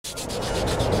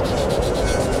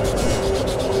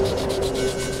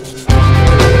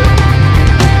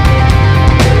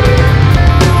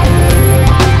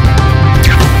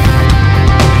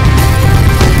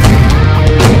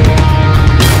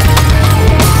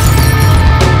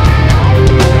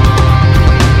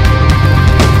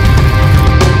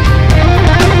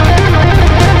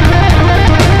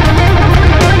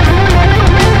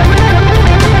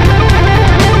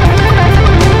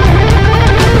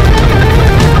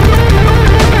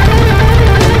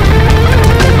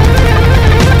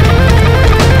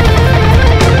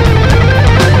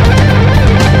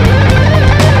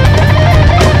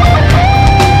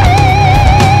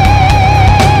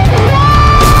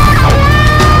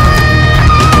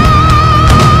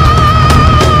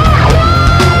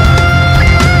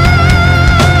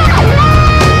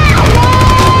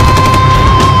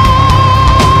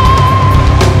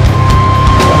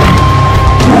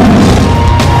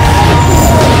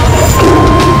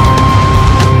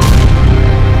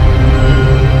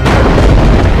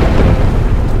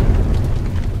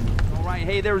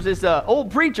this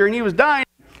old preacher, and he was dying.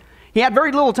 He had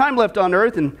very little time left on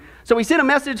earth, and so he sent a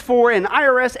message for an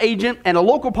IRS agent and a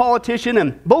local politician,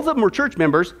 and both of them were church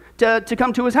members, to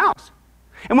come to his house.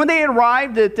 And when they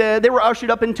arrived, they were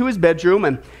ushered up into his bedroom,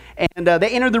 and they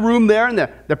entered the room there, and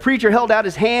the preacher held out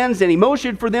his hands, and he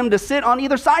motioned for them to sit on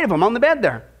either side of him on the bed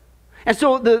there. And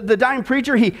so the dying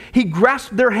preacher, he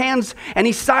grasped their hands, and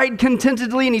he sighed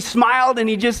contentedly, and he smiled, and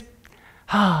he just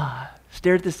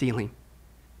stared at the ceiling.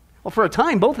 Well, for a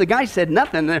time, both the guys said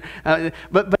nothing.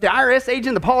 But the IRS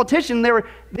agent, the politician,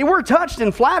 they were touched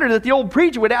and flattered that the old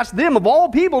preacher would ask them, of all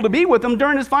people, to be with him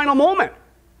during his final moment.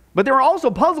 But they were also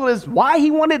puzzled as why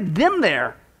he wanted them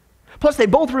there. Plus, they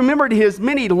both remembered his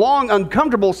many long,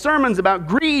 uncomfortable sermons about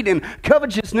greed and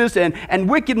covetousness and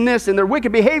wickedness and their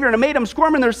wicked behavior, and it made them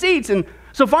squirm in their seats. And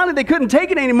so finally, they couldn't take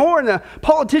it anymore, and the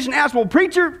politician asked, well,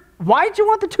 preacher, why did you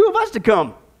want the two of us to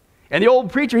come? And the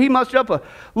old preacher, he mustered up a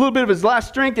little bit of his last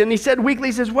strength, and he said weakly,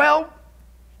 he says, well,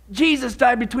 Jesus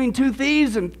died between two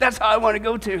thieves, and that's how I want to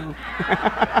go too.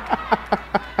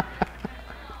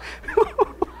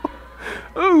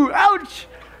 Ooh, ouch.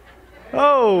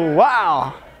 Oh,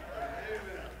 wow.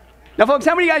 Now, folks,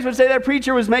 how many guys would say that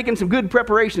preacher was making some good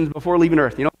preparations before leaving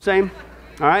earth? You know what I'm saying?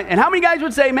 All right. And how many guys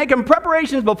would say making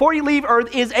preparations before you leave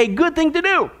earth is a good thing to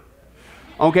do?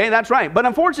 Okay, that's right. But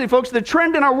unfortunately, folks, the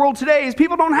trend in our world today is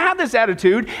people don't have this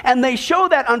attitude, and they show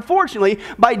that, unfortunately,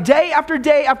 by day after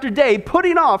day after day,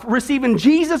 putting off receiving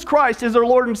Jesus Christ as their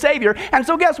Lord and Savior. And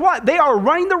so guess what? They are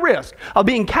running the risk of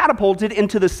being catapulted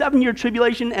into the 7-year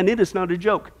tribulation, and it is not a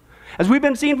joke. As we've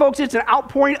been seeing, folks, it's an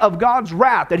outpouring of God's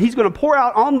wrath that he's going to pour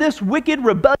out on this wicked,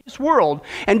 rebellious world.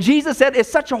 And Jesus said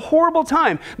it's such a horrible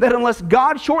time that unless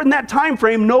God shortened that time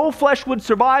frame, no flesh would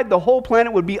survive. The whole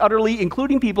planet would be utterly,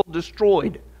 including people,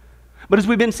 destroyed. But as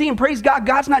we've been seeing, praise God,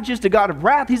 God's not just a God of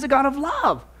wrath, he's a God of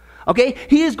love. Okay,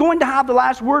 he is going to have the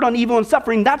last word on evil and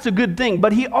suffering. That's a good thing.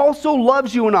 But he also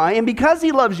loves you and I. And because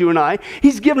he loves you and I,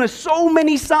 he's given us so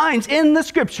many signs in the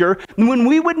scripture when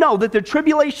we would know that the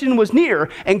tribulation was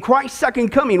near and Christ's second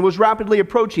coming was rapidly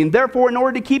approaching. Therefore, in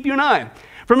order to keep you and I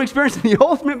from experiencing the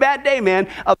ultimate bad day, man,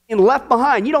 of being left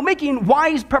behind, making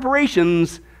wise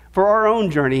preparations for our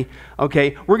own journey,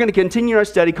 okay, we're going to continue our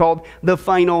study called The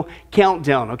Final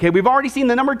Countdown, okay? We've already seen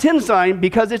the number 10 sign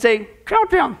because it's a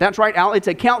countdown. That's right, Al, it's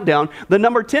a countdown. The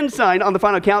number 10 sign on the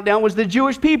final countdown was the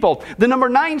Jewish people. The number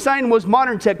 9 sign was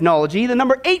modern technology. The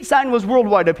number 8 sign was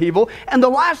worldwide upheaval. And the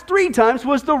last 3 times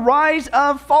was the rise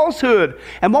of falsehood.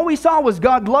 And what we saw was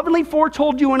God lovingly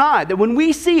foretold you and I that when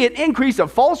we see an increase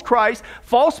of false Christ,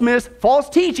 false myths, false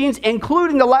teachings,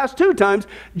 including the last 2 times,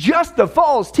 just the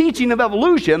false teaching of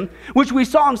evolution, which we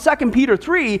saw in 2 Peter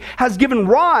 3, has given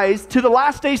rise to the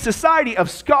last day society of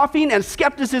scoffing and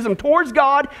skepticism towards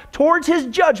God, towards his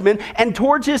judgment, and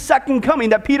towards his second coming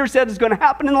that Peter said is going to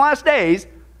happen in the last days.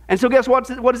 And so guess what?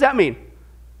 What does that mean?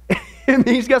 It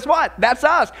means, guess what? That's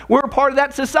us. We're a part of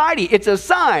that society. It's a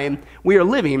sign we are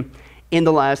living in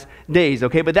the last days,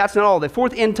 okay? But that's not all. The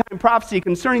 4th end time prophecy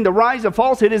concerning the rise of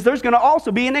falsehood is there's going to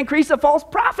also be an increase of false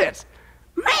prophets.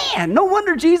 Man, no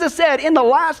wonder Jesus said in the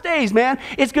last days, man,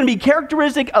 it's going to be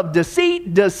characteristic of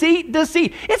deceit, deceit,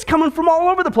 deceit. It's coming from all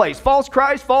over the place. False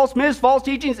Christ, false myths, false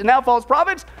teachings, and now false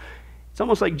prophets. It's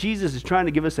almost like Jesus is trying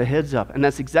to give us a heads up. And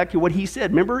that's exactly what he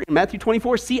said. Remember in Matthew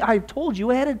 24, see, I told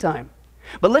you ahead of time.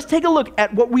 But let's take a look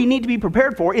at what we need to be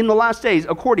prepared for in the last days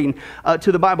according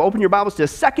to the Bible. Open your Bibles to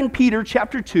 2 Peter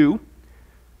chapter 2.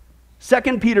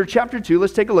 2 Peter chapter 2.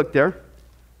 Let's take a look there.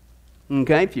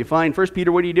 Okay, if you find 1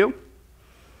 Peter, what do?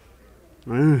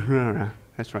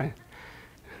 That's right.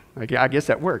 I guess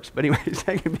that works. But anyway,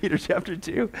 2 Peter chapter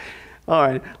 2. All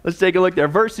right, let's take a look there.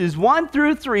 Verses 1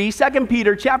 through 3, 2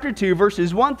 Peter chapter 2,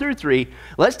 verses 1 through 3.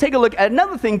 Let's take a look at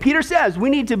another thing Peter says we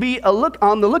need to be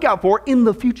on the lookout for in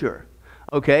the future.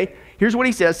 Okay, here's what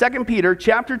he says. 2 Peter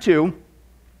chapter 2,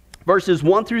 verses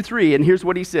 1 through 3, and here's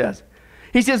what he says.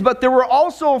 He says, but there were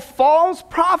also false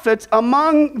prophets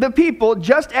among the people,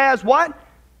 just as what?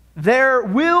 There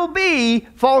will be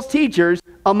false teachers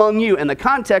among you. And the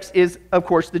context is, of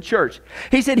course, the church.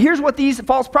 He said, here's what these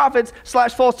false prophets /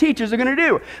 false teachers are going to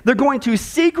do. They're going to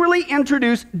secretly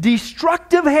introduce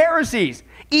destructive heresies,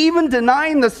 even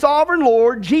denying the sovereign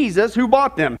Lord Jesus who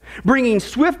bought them, bringing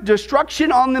swift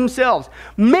destruction on themselves.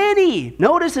 Many,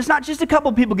 notice it's not just a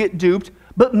couple people get duped,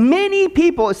 but many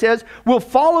people, it says, will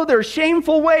follow their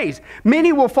shameful ways.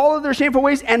 Many will follow their shameful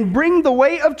ways and bring the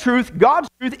way of truth, God's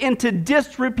truth, into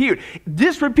disrepute.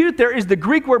 Disrepute there is the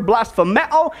Greek word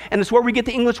blasphemeo, and it's where we get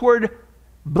the English word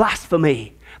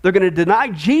blasphemy. They're going to deny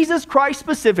Jesus Christ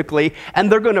specifically, and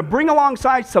they're going to bring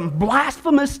alongside some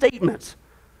blasphemous statements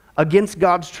against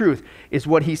God's truth is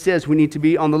what he says we need to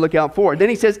be on the lookout for. Then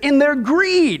he says, in their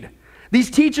greed,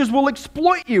 these teachers will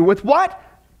exploit you with what?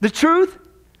 The truth?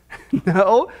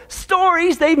 No,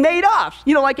 stories they made up.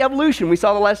 You know, like evolution we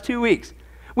saw the last 2 weeks.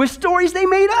 With stories they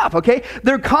made up, okay?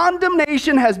 Their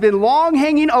condemnation has been long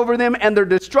hanging over them, and their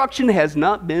destruction has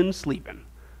not been sleeping.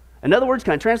 In other words,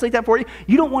 can I translate that for you?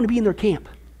 You don't want to be in their camp,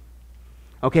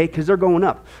 okay? Because they're going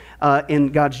up in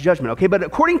God's judgment, okay? But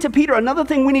according to Peter, another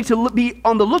thing we need to be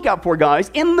on the lookout for,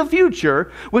 guys, in the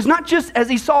future was not just, as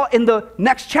he saw in the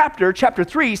next chapter, chapter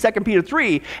 3, 2 Peter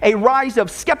 3, a rise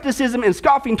of skepticism and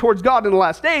scoffing towards God in the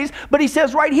last days, but he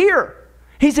says right here,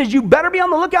 he says, you better be on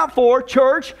the lookout for,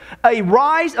 church, a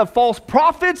rise of false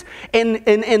prophets and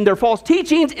their false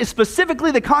teachings.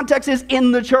 Specifically, the context is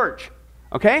in the church,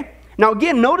 okay? Now,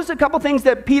 again, notice a couple things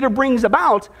that Peter brings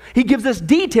about. He gives us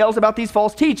details about these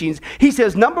false teachings. He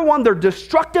says, number one, they're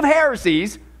destructive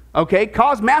heresies, okay,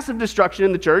 cause massive destruction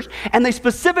in the church, and they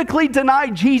specifically deny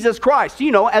Jesus Christ,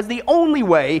 you know, as the only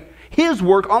way, his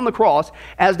work on the cross,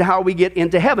 as to how we get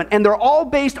into heaven. And they're all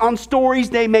based on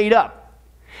stories they made up.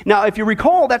 Now, if you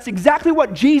recall, that's exactly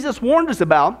what Jesus warned us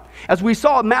about, as we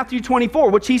saw in Matthew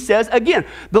 24, which he says, again,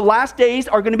 the last days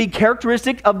are going to be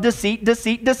characteristic of deceit,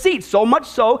 deceit, deceit. So much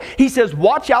so, he says,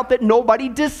 watch out that nobody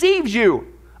deceives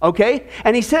you, okay?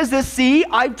 And he says this, see,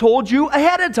 I've told you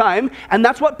ahead of time, and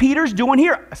that's what Peter's doing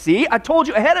here. See, I told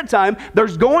you ahead of time,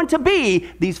 there's going to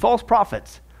be these false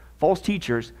prophets, false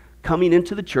teachers coming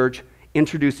into the church,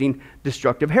 introducing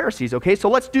destructive heresies, okay? So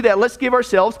let's do that. Let's give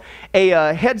ourselves a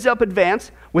heads-up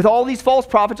advance with all these false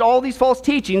prophets, all these false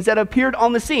teachings that appeared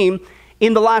on the scene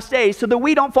in the last days so that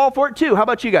we don't fall for it too. How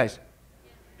about you guys?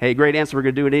 Hey, great answer. We're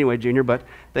going to do it anyway, Junior, but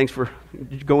thanks for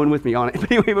going with me on it. But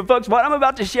anyway, but folks, what I'm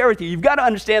about to share with you, you've got to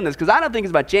understand this because I don't think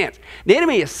it's by chance. The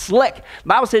enemy is slick. The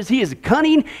Bible says he is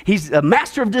cunning. He's a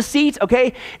master of deceit,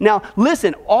 okay? Now,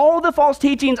 listen, all the false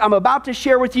teachings I'm about to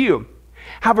share with you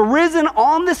have arisen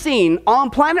on the scene on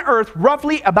planet Earth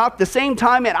roughly about the same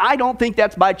time, and I don't think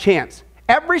that's by chance.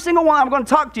 Every single one I'm going to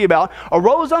talk to you about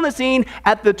arose on the scene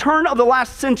at the turn of the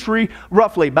last century,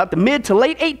 roughly, about the mid to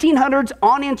late 1800s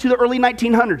on into the early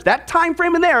 1900s. That time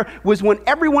frame in there was when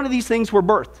every one of these things were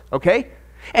birthed, okay?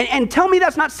 And tell me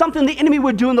that's not something the enemy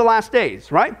would do in the last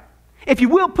days, right? If you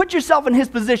will, put yourself in his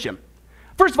position.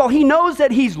 First of all, he knows that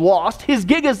he's lost. His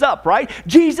gig is up, right?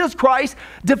 Jesus Christ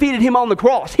defeated him on the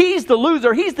cross. He's the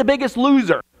loser. He's the biggest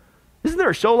loser. Isn't there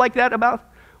a show like that about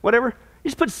whatever? You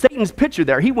just put Satan's picture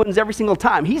there. He wins every single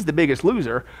time. He's the biggest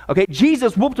loser, okay?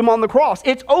 Jesus whooped him on the cross.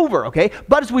 It's over, okay?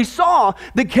 But as we saw,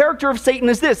 the character of Satan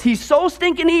is this. He's so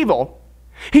stinking evil.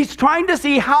 He's trying to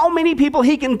see how many people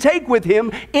he can take with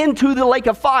him into the lake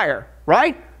of fire,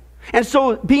 right? And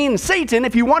so being Satan,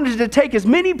 if you wanted to take as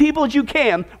many people as you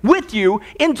can with you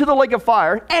into the lake of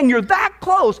fire, and you're that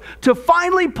close to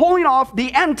finally pulling off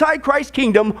the Antichrist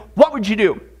kingdom, what would you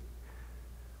do?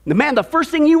 The first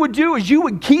thing you would do is you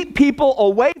would keep people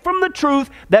away from the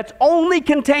truth that's only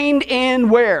contained in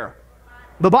where?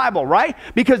 The Bible, right?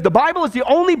 Because the Bible is the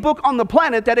only book on the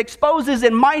planet that exposes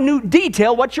in minute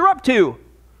detail what you're up to.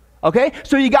 Okay,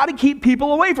 so you got to keep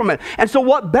people away from it. And so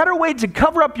what better way to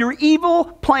cover up your evil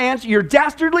plans, your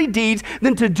dastardly deeds,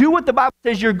 than to do what the Bible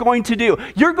says you're going to do?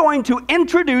 You're going to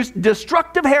introduce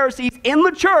destructive heresies in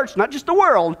the church, not just the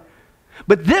world,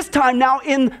 but this time now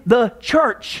in the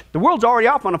church. The world's already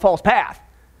off on a false path.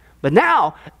 But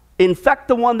now, infect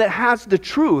the one that has the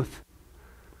truth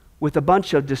with a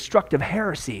bunch of destructive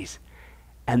heresies.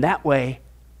 And that way,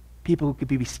 people could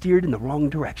be steered in the wrong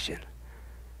direction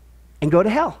and go to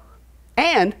hell.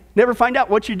 And never find out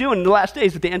what you're doing in the last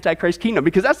days with the Antichrist kingdom,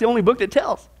 because that's the only book that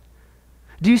tells.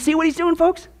 Do you see what he's doing,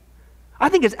 folks? I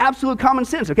think it's absolute common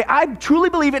sense, okay? I truly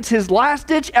believe it's his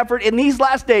last-ditch effort in these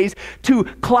last days to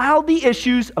cloud the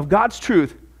issues of God's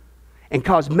truth and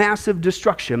cause massive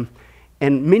destruction,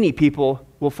 and many people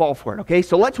will fall for it, okay?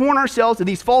 So let's warn ourselves of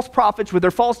these false prophets with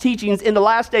their false teachings in the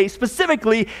last days,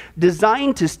 specifically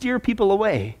designed to steer people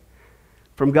away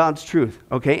from God's truth,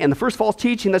 okay? And the first false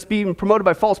teaching that's being promoted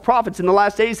by false prophets in the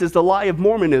last days is the lie of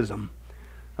Mormonism,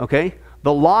 okay?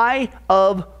 The lie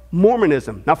of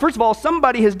Mormonism. Now, first of all,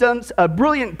 somebody has done a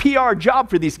brilliant PR job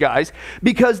for these guys,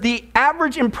 because the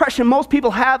average impression most people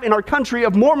have in our country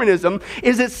of Mormonism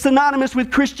is it's synonymous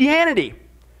with Christianity.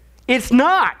 It's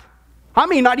not. I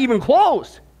mean, not even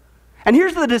close. And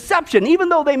here's the deception. Even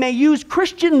though they may use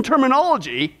Christian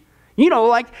terminology, you know,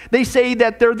 like they say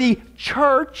that they're the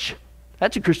church,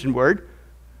 that's a Christian word,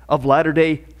 of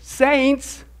Latter-day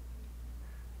Saints.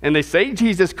 And they say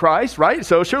Jesus Christ, right?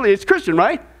 So surely it's Christian,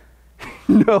 right?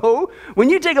 No. When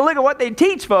you take a look at what they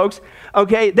teach, folks,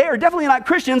 okay, they are definitely not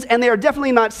Christians and they are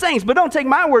definitely not saints. But don't take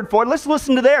my word for it. Let's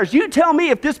listen to theirs. You tell me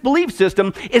if this belief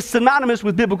system is synonymous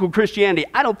with biblical Christianity.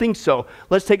 I don't think so.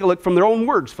 Let's take a look from their own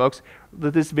words, folks,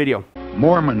 with this video.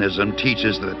 Mormonism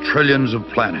teaches that trillions of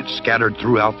planets scattered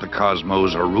throughout the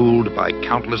cosmos are ruled by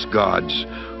countless gods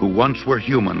who once were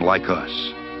human like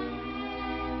us.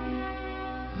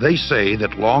 They say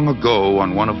that long ago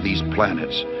on one of these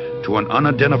planets, to an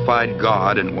unidentified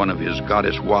god and one of his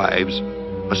goddess wives,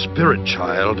 a spirit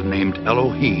child named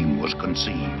Elohim was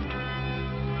conceived.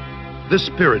 This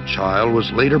spirit child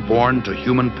was later born to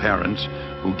human parents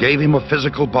who gave him a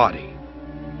physical body.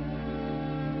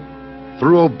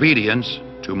 Through obedience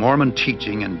to Mormon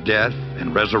teaching and death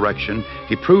and resurrection,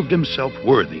 he proved himself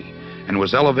worthy and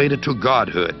was elevated to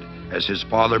godhood as his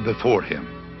father before him.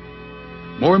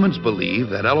 Mormons believe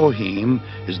that Elohim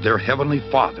is their heavenly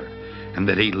father and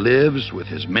that he lives with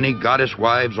his many goddess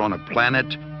wives on a planet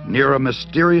near a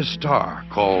mysterious star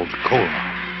called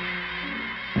Koloth.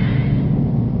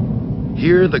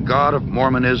 Here, the God of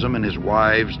Mormonism and his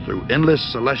wives, through endless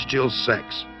celestial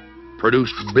sex,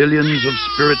 produced billions of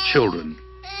spirit children.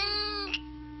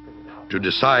 To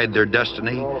decide their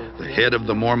destiny, the head of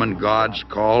the Mormon gods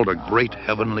called a great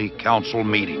heavenly council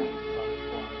meeting.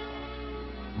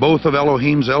 Both of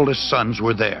Elohim's eldest sons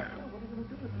were there,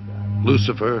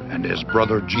 Lucifer and his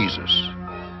brother Jesus.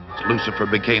 Lucifer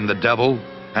became the devil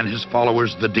and his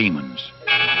followers the demons.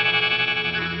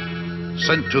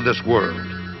 Sent to this world,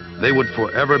 they would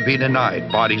forever be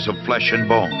denied bodies of flesh and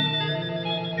bone.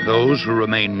 Those who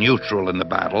remained neutral in the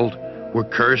battle were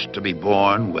cursed to be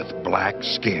born with black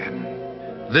skin.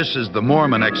 This is the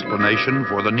Mormon explanation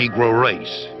for the Negro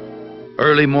race.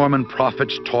 Early Mormon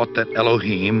prophets taught that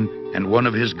Elohim and one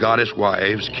of his goddess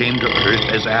wives came to earth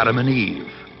as Adam and Eve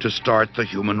to start the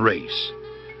human race.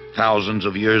 Thousands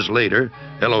of years later,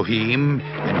 Elohim,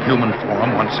 in human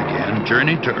form once again,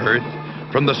 journeyed to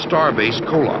earth from the starbase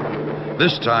Koloth,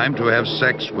 this time to have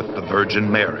sex with the Virgin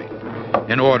Mary,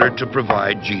 in order to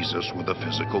provide Jesus with a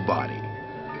physical body.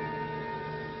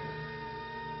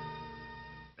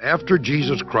 After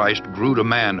Jesus Christ grew to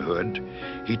manhood,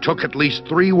 he took at least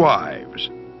 3 wives,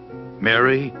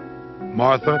 Mary,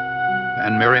 Martha,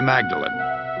 and Mary Magdalene.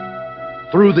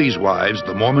 Through these wives,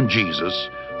 the Mormon Jesus,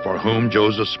 for whom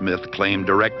Joseph Smith claimed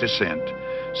direct descent,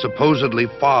 supposedly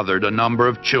fathered a number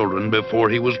of children before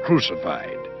he was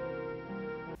crucified.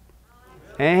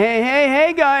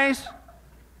 Hey, guys.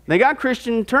 They got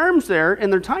Christian terms there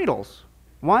in their titles.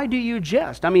 Why do you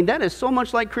jest? I mean, that is so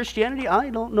much like Christianity. I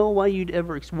don't know why you'd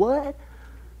ever... What?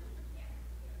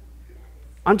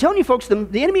 I'm telling you, folks, the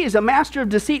enemy is a master of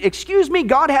deceit. Excuse me,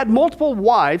 God had multiple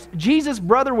wives. Jesus'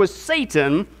 brother was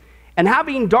Satan. And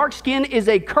having dark skin is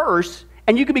a curse.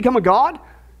 And you can become a god?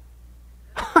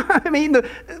 I mean,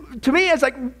 to me, it's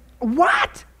like,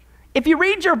 what? If you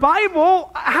read your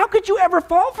Bible, how could you ever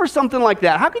fall for something like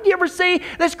that? How could you ever say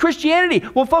that's Christianity?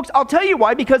 Well, folks, I'll tell you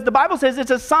why. Because the Bible says it's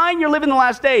a sign you're living in the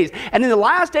last days. And in the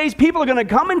last days, people are going to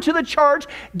come into the church,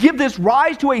 give this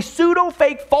rise to a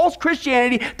pseudo-fake false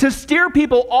Christianity to steer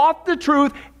people off the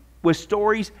truth with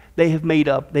stories they have made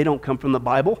up. They don't come from the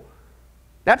Bible.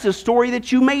 That's a story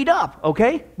that you made up,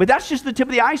 okay? But that's just the tip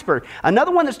of the iceberg.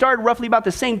 Another one that started roughly about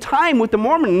the same time with the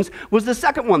Mormons was the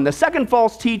second one. The second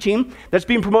false teaching that's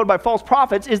being promoted by false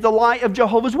prophets is the lie of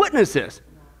Jehovah's Witnesses,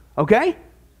 okay?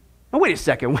 Now, wait a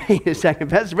second.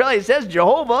 That's really, it says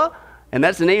Jehovah, and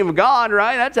that's the name of God,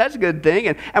 right? That's a good thing.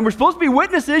 And we're supposed to be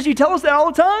witnesses. You tell us that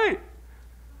all the time.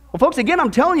 Well, folks, again, I'm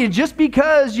telling you, just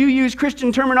because you use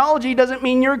Christian terminology doesn't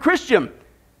mean you're a Christian.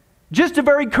 Just a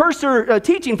very cursor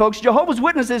teaching, folks. Jehovah's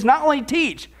Witnesses not only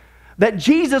teach that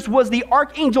Jesus was the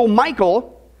Archangel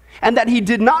Michael and that he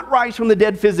did not rise from the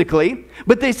dead physically,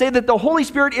 but they say that the Holy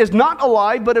Spirit is not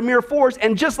alive but a mere force,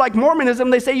 and just like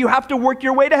Mormonism, they say you have to work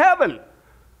your way to heaven.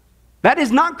 That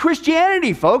is not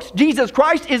Christianity, folks. Jesus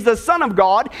Christ is the Son of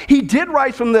God. He did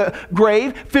rise from the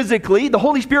grave physically. The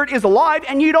Holy Spirit is alive,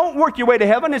 and you don't work your way to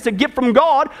heaven. It's a gift from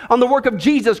God on the work of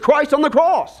Jesus Christ on the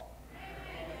cross.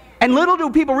 And little do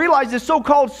people realize this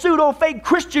so-called pseudo-fake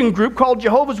Christian group called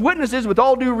Jehovah's Witnesses, with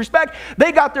all due respect,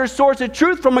 they got their source of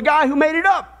truth from a guy who made it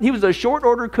up. He was a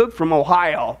short-order cook from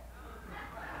Ohio.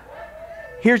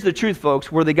 Here's the truth,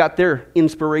 folks, where they got their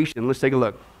inspiration. Let's take a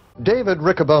look. David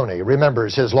Riccoboni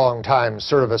remembers his longtime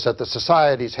service at the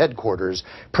Society's headquarters,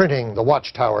 printing the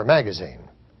Watchtower magazine.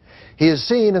 He is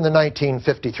seen in the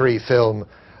 1953 film,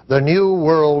 The New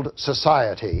World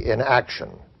Society in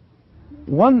Action.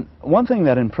 One thing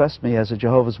that impressed me as a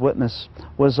Jehovah's Witness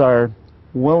was our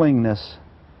willingness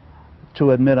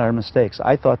to admit our mistakes.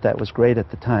 I thought that was great at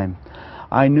the time.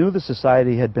 I knew the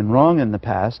society had been wrong in the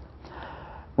past.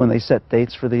 when they set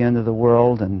dates for the end of the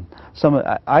world, and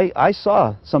I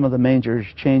saw some of the major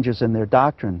changes in their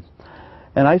doctrine,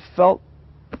 and I felt,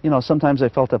 sometimes I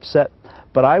felt upset,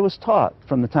 but I was taught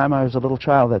from the time I was a little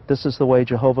child that this is the way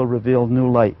Jehovah revealed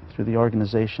new light through the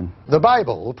organization. The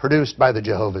Bible, produced by the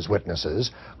Jehovah's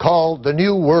Witnesses, called the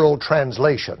New World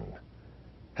Translation,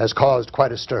 has caused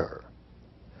quite a stir.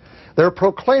 Their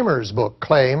Proclaimer's book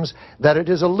claims that it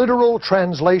is a literal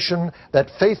translation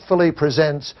that faithfully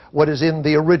presents what is in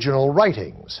the original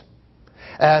writings,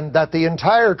 and that the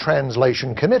entire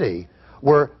translation committee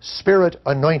were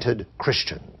Spirit-anointed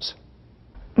Christians.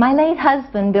 My late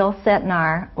husband, Bill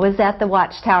Setnar, was at the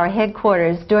Watchtower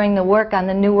headquarters during the work on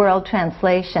the New World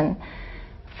Translation.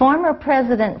 Former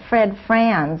President Fred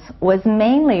Franz was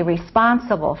mainly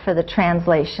responsible for the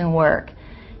translation work.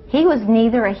 He was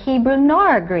neither a Hebrew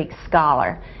nor a Greek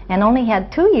scholar and only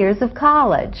had 2 years of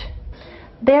college.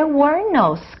 There were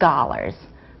no scholars.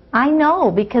 I know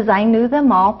because I knew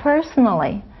them all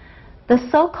personally. The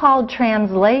so-called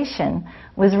translation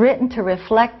was written to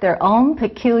reflect their own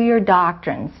peculiar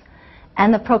doctrines,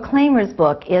 and the Proclaimer's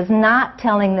book is not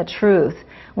telling the truth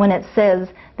when it says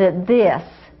that this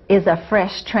is a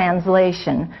fresh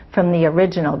translation from the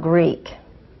original Greek.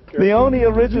 The only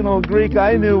original Greek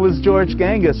I knew was George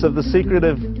Gangas of the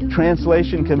Secretive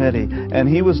Translation Committee, and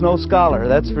he was no scholar,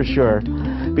 that's for sure,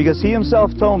 because he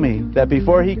himself told me that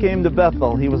before he came to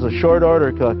Bethel, he was a short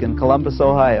order cook in Columbus,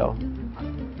 Ohio.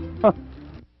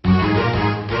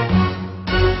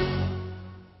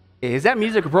 Is that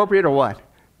music appropriate or what?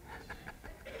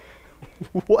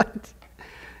 What?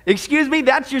 Excuse me,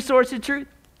 that's your source of truth?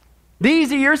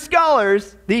 These are your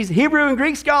scholars, these Hebrew and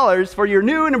Greek scholars for your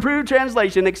new and improved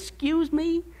translation. Excuse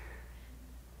me?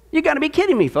 You got to be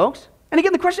kidding me, folks. And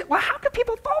again, the question, well, how could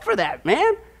people fall for that,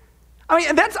 man? I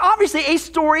mean, that's obviously a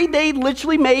story they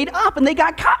literally made up, and they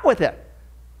got caught with it.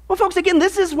 Well, folks, again,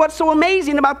 this is what's so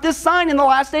amazing about this sign in the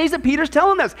last days that Peter's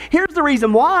telling us. Here's the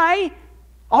reason why.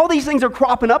 All these things are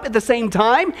cropping up at the same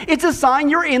time. It's a sign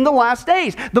you're in the last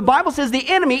days. The Bible says the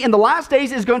enemy in the last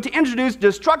days is going to introduce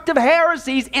destructive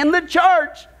heresies in the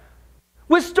church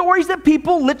with stories that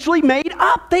people literally made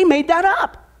up. They made that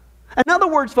up. In other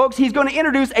words, folks, he's going to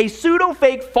introduce a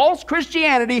pseudo-fake false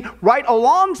Christianity right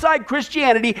alongside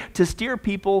Christianity to steer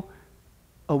people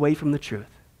away from the truth.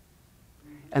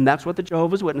 And that's what the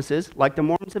Jehovah's Witnesses, like the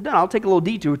Mormons, have done. I'll take a little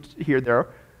detour here, there.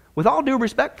 With all due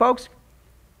respect, folks,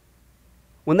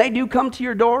 when they do come to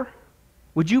your door,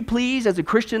 would you please, as a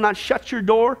Christian, not shut your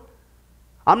door?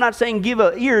 I'm not saying give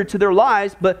an ear to their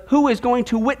lies, but who is going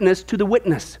to witness to the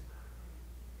witness?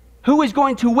 Who is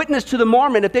going to witness to the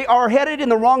Mormon if they are headed in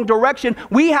the wrong direction?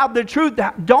 We have the truth.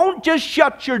 Don't just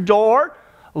shut your door.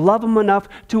 Love them enough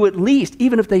to at least,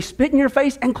 even if they spit in your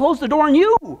face and close the door on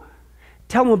you,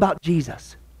 tell them about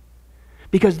Jesus.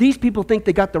 Because these people think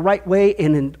they got the right way,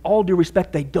 and in all due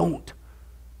respect, they don't.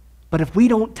 But if we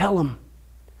don't tell them,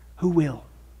 who will?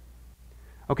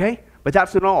 Okay? But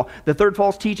that's not all. The third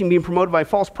false teaching being promoted by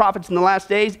false prophets in the last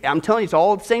days, I'm telling you, it's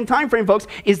all at the same time frame, folks,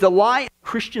 is the lie of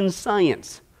Christian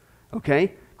Science.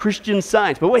 Okay? Christian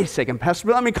Science. But wait a second, Pastor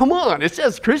Bill, I mean, come on. It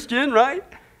says Christian, right?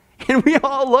 And we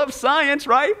all love science,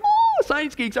 right? Oh,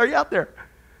 science geeks, are you out there?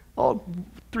 All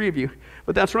three of you.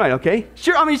 But that's right, okay?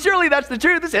 Sure, I mean, surely that's the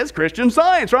truth. It says Christian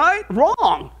Science, right?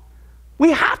 Wrong.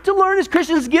 We have to learn as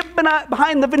Christians to get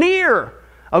behind the veneer.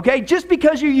 Okay, just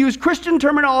because you use Christian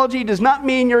terminology does not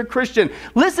mean you're a Christian.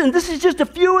 Listen, this is just a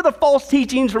few of the false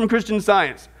teachings from Christian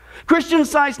Science. Christian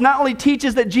Science not only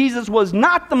teaches that Jesus was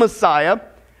not the Messiah,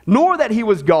 nor that he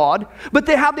was God, but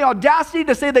they have the audacity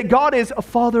to say that God is a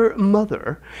father,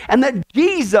 mother, and that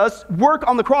Jesus' work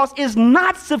on the cross is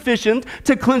not sufficient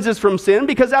to cleanse us from sin,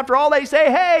 because after all they say,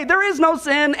 hey, there is no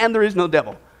sin and there is no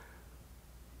devil.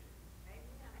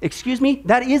 Excuse me,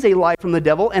 that is a lie from the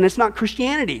devil, and it's not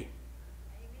Christianity.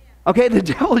 Okay, the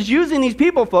devil is using these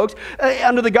people, folks,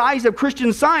 under the guise of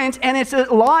Christian Science, and it's a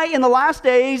lie in the last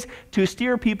days to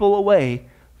steer people away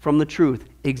from the truth,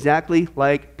 exactly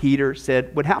like Peter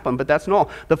said would happen. But that's not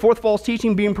all. The fourth false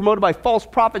teaching being promoted by false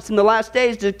prophets in the last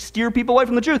days to steer people away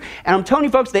from the truth. And I'm telling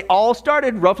you, folks, they all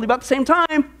started roughly about the same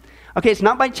time. Okay, it's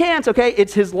not by chance, okay?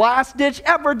 It's his last-ditch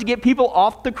effort to get people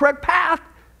off the correct path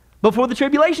before the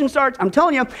tribulation starts. I'm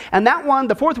telling you. And that one,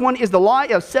 the fourth one, is the lie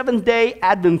of Seventh-day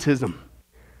Adventism.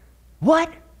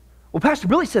 What? Well, Pastor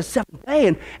Billy says seventh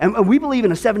day, and we believe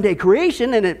in a 7-day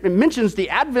creation, and it mentions the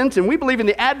Advent, and we believe in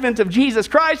the Advent of Jesus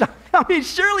Christ. I mean,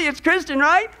 surely it's Christian,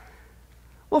 right?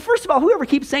 Well, first of all, whoever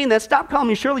keeps saying that, stop calling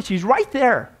me Shirley. She's right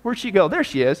there. Where'd she go? There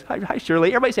she is. Hi, Shirley.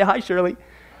 Everybody say hi, Shirley.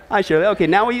 Hi, Shirley. Okay,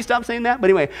 now will you stop saying that?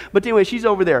 But anyway, she's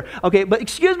over there. Okay, but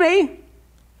excuse me.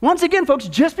 Once again, folks,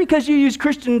 just because you use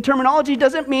Christian terminology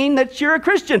doesn't mean that you're a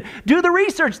Christian. Do the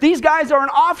research. These guys are an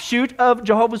offshoot of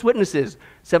Jehovah's Witnesses.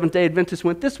 Seventh-day Adventists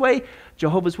went this way.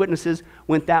 Jehovah's Witnesses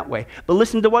went that way. But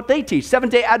listen to what they teach.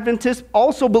 Seventh-day Adventists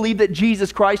also believe that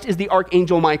Jesus Christ is the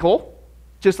Archangel Michael,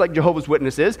 just like Jehovah's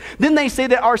Witnesses. Then they say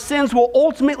that our sins will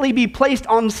ultimately be placed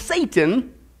on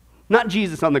Satan, not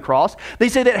Jesus on the cross. They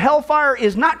say that hellfire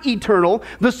is not eternal,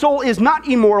 the soul is not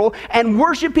immortal, and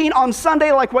worshiping on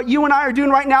Sunday like what you and I are doing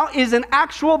right now is an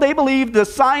actual, they believe, the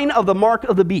sign of the mark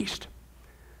of the beast.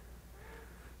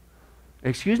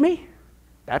 Excuse me?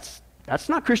 That's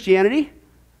not Christianity.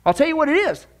 I'll tell you what it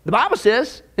is. The Bible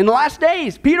says in the last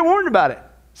days, Peter warned about it.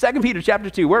 2 Peter chapter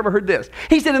 2, where have I heard this?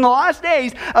 He said in the last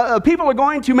days, people are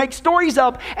going to make stories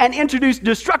up and introduce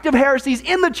destructive heresies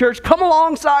in the church, come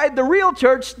alongside the real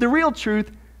church, the real truth,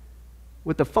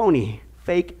 with the phony,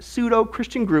 fake,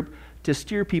 pseudo-Christian group to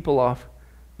steer people off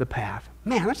the path.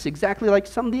 Man, that's exactly like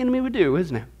something the enemy would do,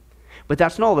 isn't it? But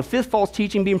that's not all. The fifth false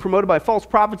teaching being promoted by false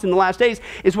prophets in the last days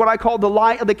is what I call the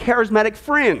lie of the charismatic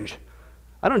fringe.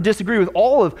 I don't disagree with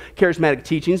all of charismatic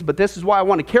teachings, but this is why I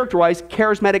want to characterize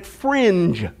charismatic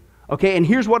fringe. Okay, and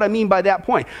here's what I mean by that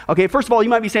point. Okay, first of all, you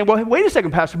might be saying, well, wait a second,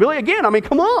 Pastor Billy, again, I mean,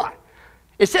 come on.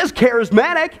 It says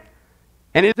charismatic,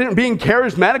 and isn't being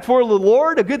charismatic for the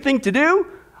Lord a good thing to do?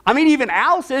 I mean, even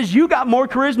Al says you got more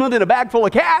charisma than a bag full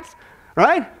of cats,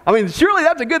 right? I mean, surely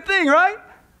that's a good thing, right?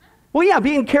 Well, yeah,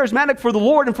 being charismatic for the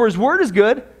Lord and for His Word is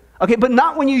good. Okay, but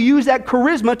not when you use that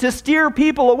charisma to steer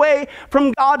people away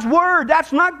from God's Word.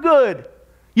 That's not good.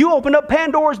 You open up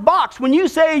Pandora's box. When you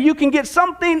say you can get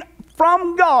something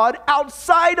from God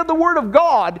outside of the Word of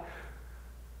God,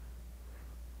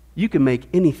 you can make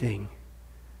anything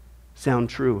sound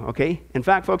true, okay? In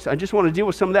fact, folks, I just want to deal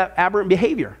with some of that aberrant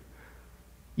behavior.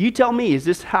 You tell me, is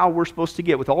this how we're supposed to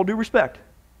get, with all due respect,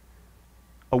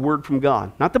 a word from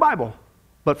God? Not the Bible,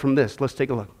 but from this. Let's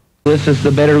take a look. This is the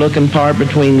better looking part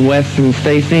between Wes and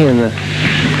Stacy, and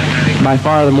by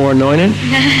far the more anointed.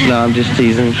 No, I'm just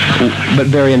teasing, but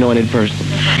very anointed person.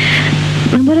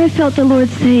 And what I felt the Lord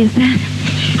say is that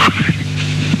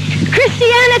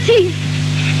Christianity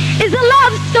is a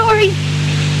love story.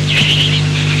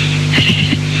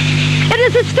 It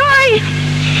is a story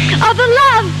of the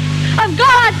love of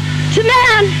God to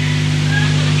man.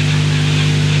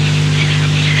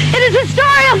 It is a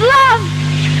story of love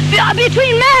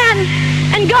between man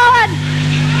and God.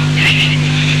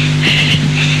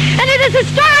 And it is a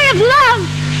story of love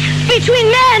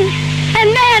between men and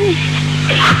men.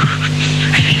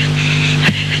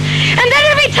 And then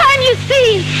every time you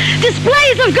see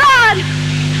displays of God,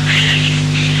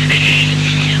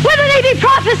 whether they be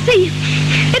prophecy,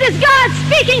 it is God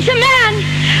speaking to man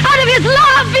out of His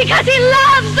love because He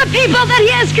loves the people that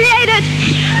He has created.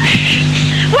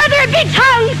 Whether it be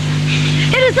tongues,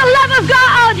 it is the love of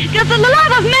God, the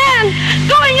love of man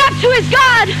going up to his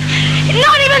God,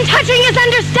 not even touching his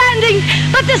understanding,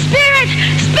 but the Spirit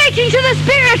speaking to the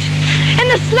Spirit in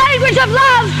this language of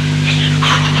love.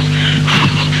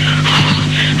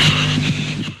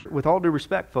 With all due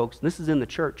respect, folks, this is in the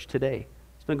church today.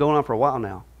 It's been going on for a while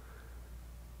now.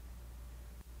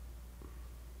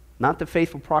 Not the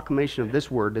faithful proclamation of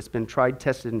this word that's been tried,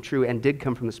 tested, and true, and did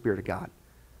come from the Spirit of God.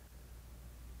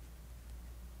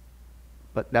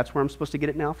 But that's where I'm supposed to get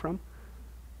it now from?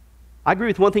 I agree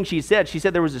with one thing she said. She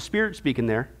said there was a Spirit speaking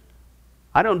there.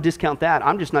 I don't discount that.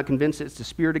 I'm just not convinced it's the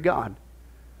Spirit of God.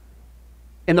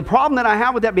 And the problem that I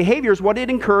have with that behavior is what it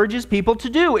encourages people to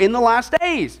do in the last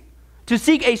days. To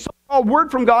seek a so-called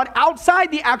word from God outside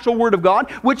the actual Word of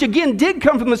God, which again did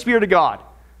come from the Spirit of God.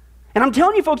 And I'm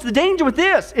telling you, folks, the danger with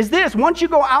this is this. Once you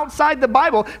go outside the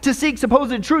Bible to seek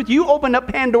supposed truth, you open up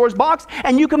Pandora's box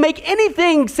and you can make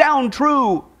anything sound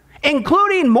true,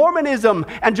 including Mormonism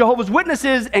and Jehovah's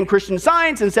Witnesses and Christian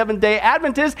Science and Seventh-day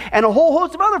Adventists and a whole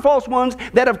host of other false ones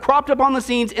that have cropped up on the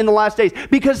scenes in the last days.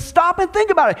 Because stop and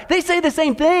think about it. They say the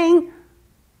same thing.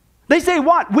 They say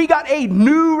what? We got a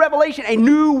new revelation, a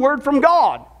new word from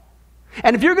God.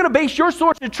 And if you're going to base your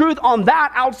source of truth on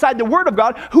that outside the Word of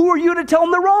God, who are you to tell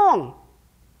them they're wrong?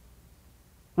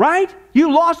 Right?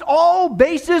 You lost all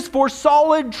basis for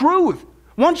solid truth.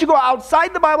 Once you go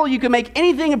outside the Bible, you can make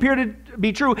anything appear to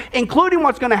be true, including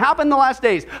what's going to happen in the last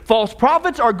days. False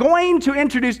prophets are going to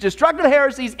introduce destructive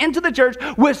heresies into the church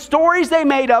with stories they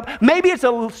made up. Maybe it's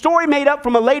a story made up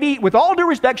from a lady, with all due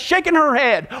respect, shaking her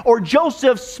head, or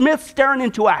Joseph Smith staring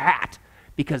into a hat,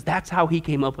 because that's how he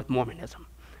came up with Mormonism.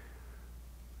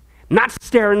 Not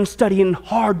staring, studying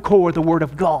hardcore the Word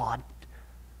of God,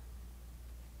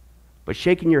 but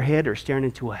shaking your head or staring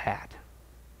into a hat.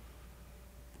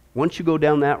 Once you go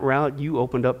down that route, you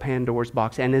opened up Pandora's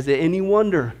box. And is it any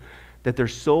wonder that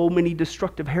there's so many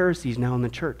destructive heresies now in the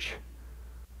church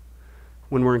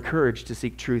when we're encouraged to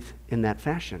seek truth in that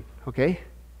fashion, okay?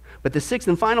 But the sixth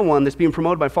and final one that's being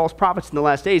promoted by false prophets in the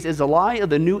last days is the lie of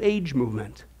the New Age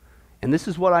movement. And this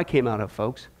is what I came out of,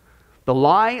 folks. The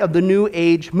lie of the New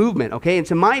Age movement, okay? And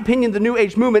so in my opinion, the New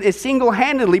Age movement is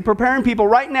single-handedly preparing people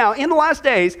right now in the last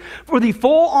days for the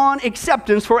full-on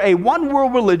acceptance for a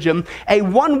one-world religion, a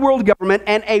one-world government,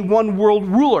 and a one-world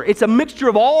ruler. It's a mixture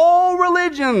of all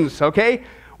religions, okay?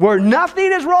 Where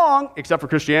nothing is wrong except for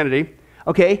Christianity.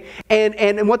 Okay,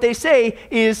 and what they say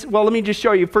is, well, let me just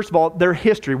show you, first of all, their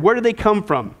history. Where do they come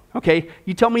from? Okay,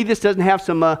 you tell me this doesn't have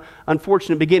some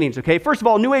unfortunate beginnings, okay? First of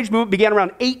all, New Age movement began around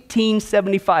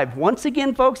 1875. Once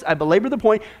again, folks, I belabor the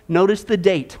point. Notice the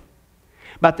date.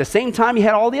 About the same time you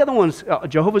had all the other ones,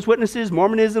 Jehovah's Witnesses,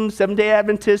 Mormonism, Seventh-day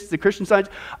Adventists, the Christian Science,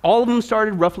 all of them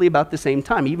started roughly about the same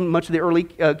time, even much of the early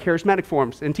charismatic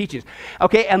forms and teachings.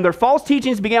 Okay, and their false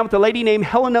teachings began with a lady named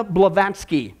Helena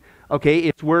Blavatsky. Okay,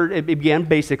 it's where it began,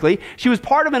 basically. She was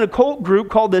part of an occult group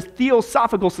called the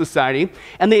Theosophical Society,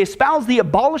 and they espoused the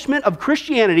abolishment of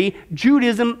Christianity,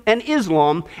 Judaism, and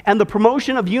Islam, and the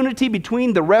promotion of unity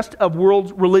between the rest of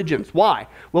world's religions. Why?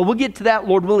 Well, we'll get to that,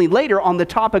 Lord willing, later on the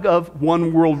topic of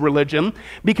one world religion,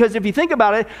 because if you think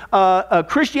about it,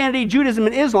 Christianity, Judaism,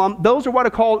 and Islam, those are what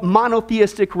are called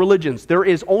monotheistic religions. There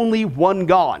is only one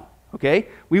God. Okay,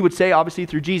 we would say obviously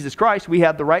through Jesus Christ we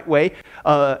have the right way.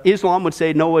 Islam would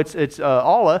say no, it's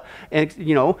Allah, and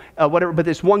whatever. But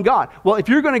it's one God. Well, if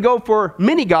you're going to go for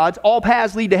many gods, all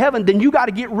paths lead to heaven, then you got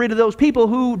to get rid of those people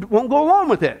who won't go along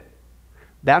with it.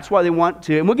 That's why they want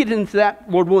to, and we'll get into that,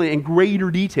 Lord willing, in greater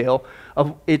detail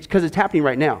of it's because it's happening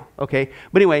right now. Okay,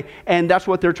 but anyway, and that's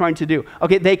what they're trying to do.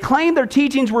 Okay, they claim their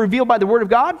teachings were revealed by the Word of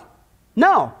God.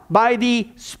 No, by the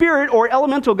spirit or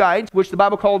elemental guides, which the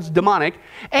Bible calls demonic,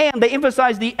 and they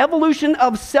emphasize the evolution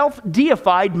of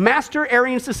self-deified master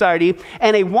Aryan society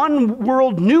and a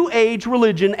one-world new age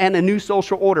religion and a new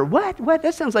social order. What?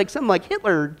 That sounds like something like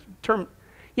Hitler term.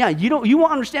 Yeah, you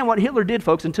won't understand what Hitler did,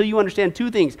 folks, until you understand two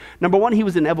things. Number one, he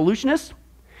was an evolutionist,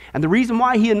 and the reason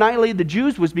why he annihilated the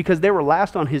Jews was because they were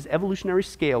last on his evolutionary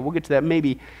scale. We'll get to that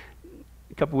maybe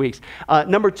a couple weeks.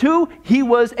 Number two, he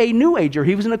was a New Ager.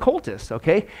 He was an occultist,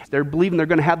 okay? They're believing they're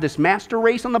going to have this master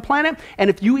race on the planet, and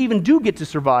if you even do get to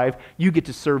survive, you get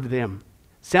to serve them.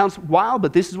 Sounds wild,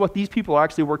 but this is what these people are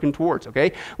actually working towards,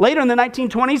 okay? Later in the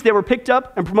 1920s, they were picked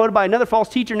up and promoted by another false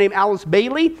teacher named Alice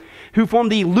Bailey, who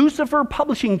formed the Lucifer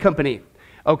Publishing Company.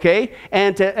 Okay,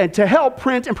 and to help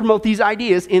print and promote these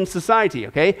ideas in society,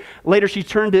 okay? Later she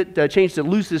changed to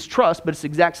Lucis Trust, but it's the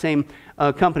exact same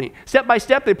company. Step by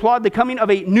step, they plotted the coming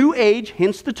of a new age,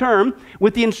 hence the term,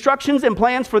 with the instructions and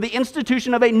plans for the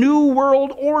institution of a new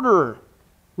world order.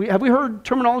 Have we heard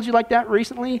terminology like that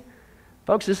recently?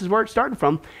 Folks, this is where it started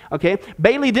from, okay?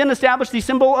 Bailey then established the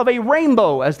symbol of a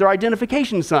rainbow as their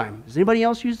identification sign. Does anybody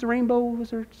else use the rainbow?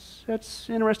 That's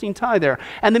an interesting tie there.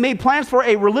 And they made plans for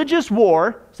a religious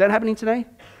war. Is that happening today?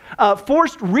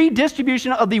 Forced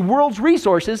redistribution of the world's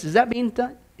resources. Is that being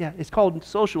done? Yeah, it's called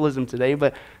socialism today,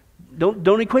 but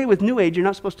don't equate it with New Age. You're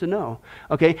not supposed to know.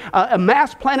 Okay, a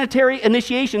mass planetary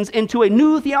initiations into a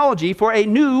new theology for a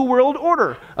new world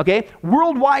order. Okay,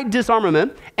 worldwide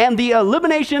disarmament and the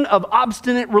elimination of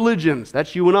obstinate religions.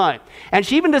 That's you and I. And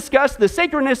she even discussed the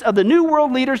sacredness of the new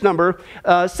world leaders number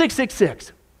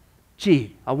 666.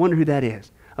 Gee, I wonder who that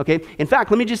is. Okay, in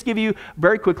fact, let me just give you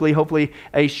very quickly, hopefully,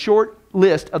 a short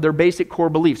list of their basic core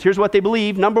beliefs. Here's what they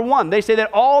believe. Number one, they say that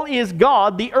all is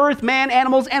God, the earth, man,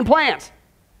 animals, and plants.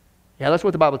 Yeah, that's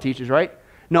what the Bible teaches, right?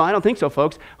 No, I don't think so,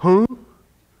 folks. Huh?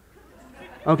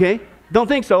 Okay, don't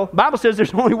think so. The Bible says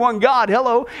there's only one God.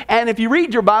 Hello. And if you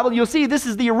read your Bible, you'll see this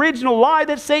is the original lie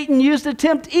that Satan used to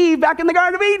tempt Eve back in the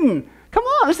Garden of Eden. Come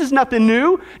on, this is nothing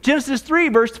new. Genesis 3,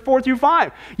 verse 4 through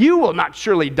 5. You will not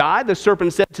surely die, the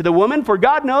serpent said to the woman, for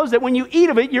God knows that when you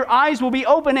eat of it, your eyes will be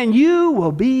open and you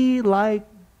will be like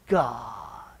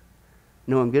God,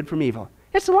 knowing good from evil.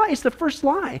 It's a lie. It's the first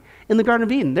lie in the Garden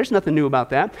of Eden. There's nothing new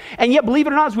about that. And yet, believe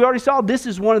it or not, as we already saw, this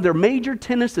is one of their major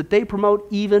tenets that they promote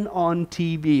even on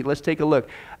TV. Let's take a look.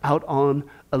 Out on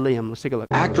a limb. Let's take a look.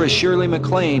 Actress Shirley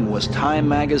MacLaine was Time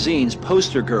magazine's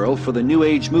poster girl for the New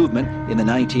Age movement in the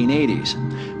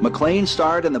 1980s. MacLaine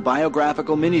starred in the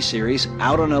biographical miniseries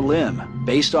Out on a Limb,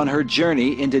 based on her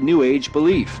journey into New Age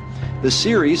belief. The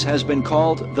series has been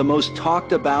called the most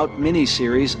talked about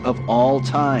miniseries of all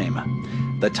time.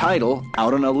 The title,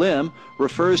 Out on a Limb,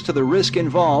 refers to the risk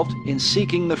involved in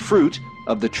seeking the fruit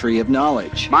of the tree of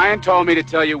knowledge. Mayan told me to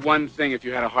tell you one thing if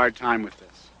you had a hard time with this.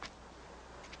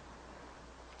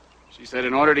 She said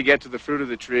in order to get to the fruit of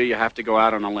the tree, you have to go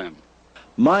out on a limb.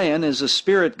 Mayan is a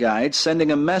spirit guide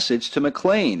sending a message to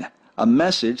MacLaine, a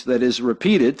message that is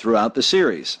repeated throughout the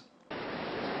series.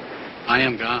 I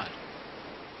am God.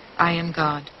 I am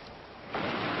God.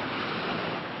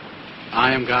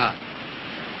 I am God.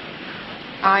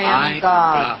 I am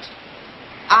God.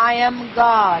 I am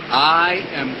God. I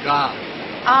am God.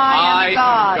 I am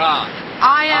God.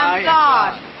 I am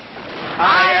God.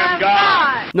 I am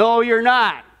God. No, you're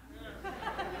not.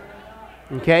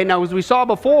 Okay, now as we saw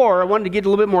before, I wanted to get a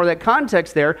little bit more of that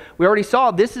context there. We already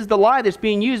saw this is the lie that's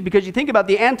being used because you think about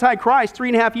the Antichrist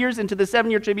 3.5 years into the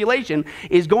 7-year tribulation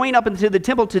is going up into the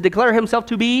temple to declare himself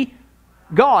to be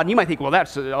God. And you might think, well,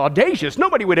 that's audacious.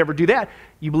 Nobody would ever do that.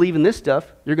 You believe in this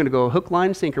stuff, you're going to go hook,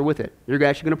 line, sinker with it. You're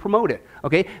actually going to promote it.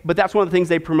 Okay? But that's one of the things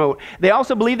they promote. They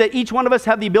also believe that each one of us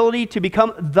have the ability to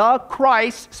become the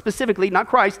Christ, specifically, not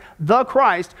Christ, the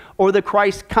Christ, or the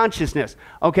Christ consciousness.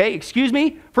 Okay? Excuse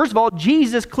me? First of all,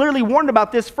 Jesus clearly warned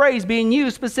about this phrase being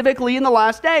used specifically in the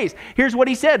last days. Here's what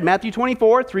he said, Matthew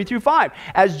 24, 3-5.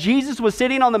 As Jesus was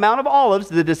sitting on the Mount of Olives,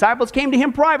 the disciples came to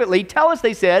him privately. Tell us,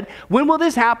 they said, when will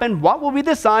this happen? What will be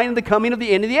the sign of the coming of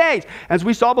the end of the age? As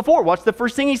we saw before, what's the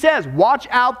first thing he says? Watch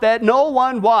out that no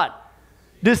one what?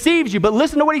 Deceives you. But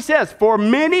listen to what he says. For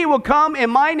many will come in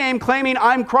my name claiming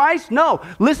I'm Christ. No.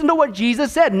 Listen to what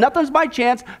Jesus said. Nothing's by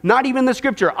chance, not even the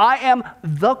scripture. I am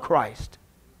the Christ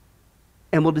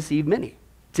and will deceive many.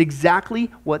 It's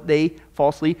exactly what they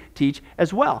falsely teach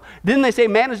as well. Then they say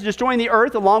man is destroying the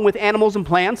earth along with animals and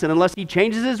plants, and unless he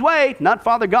changes his way, not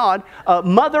Father God,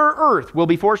 Mother Earth will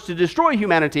be forced to destroy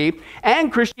humanity,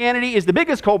 and Christianity is the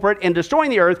biggest culprit in destroying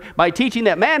the earth by teaching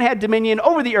that man had dominion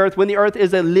over the earth when the earth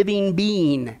is a living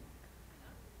being.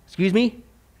 Excuse me?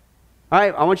 All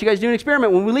right, I want you guys to do an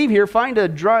experiment. When we leave here, find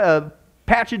a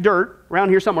patch of dirt around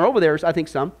here somewhere. Over there, I think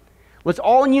some. Let's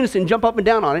all in unison jump up and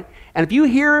down on it. And if you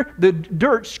hear the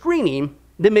dirt screaming,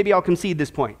 then maybe I'll concede this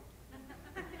point.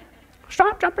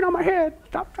 Stop jumping on my head.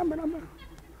 Stop jumping on my head.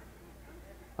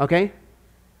 Okay?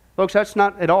 Folks, that's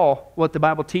not at all what the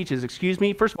Bible teaches. Excuse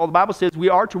me? First of all, the Bible says we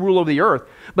are to rule over the earth.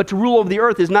 But to rule over the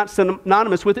earth is not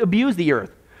synonymous with abuse the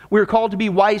earth. We're called to be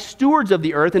wise stewards of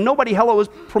the earth. And nobody, is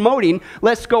promoting,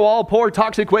 let's go all pour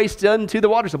toxic waste into the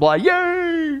water supply.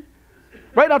 Yay!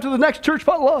 Right after the next church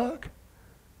potluck.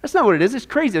 That's not what it is. It's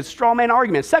crazy. It's a straw man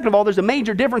argument. Second of all, there's a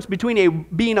major difference between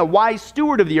being a wise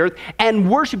steward of the earth and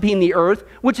worshiping the earth,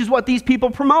 which is what these people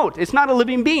promote. It's not a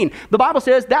living being. The Bible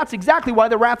says that's exactly why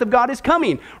the wrath of God is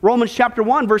coming. Romans chapter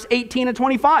 1, verse 18 and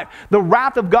 25. The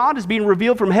wrath of God is being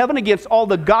revealed from heaven against all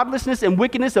the godlessness and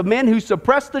wickedness of men who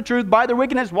suppress the truth by their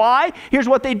wickedness. Why? Here's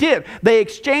what they did. They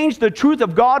exchanged the truth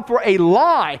of God for a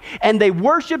lie, and they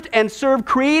worshiped and served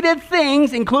created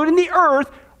things, including the earth,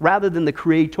 rather than the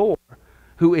Creator,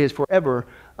 who is forever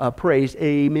praised.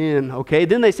 Amen. Okay,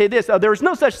 then they say this, there is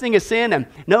no such thing as sin and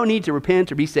no need to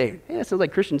repent or be saved. Yeah, that sounds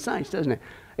like Christian Science, doesn't it?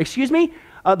 Excuse me?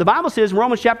 The Bible says in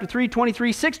Romans chapter 3,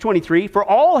 23, 6:23, for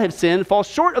all have sinned, fall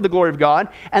short of the glory of God,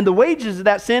 and the wages of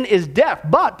that sin is death.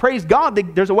 But, praise God,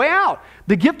 there's a way out.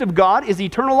 The gift of God is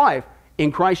eternal life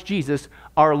in Christ Jesus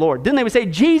our Lord. Then they would say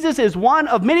Jesus is one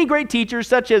of many great teachers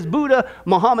such as Buddha,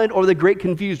 Muhammad, or the great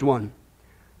confused one.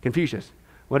 Confucius,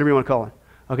 whatever you want to call it.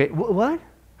 Okay, what?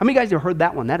 How many guys have heard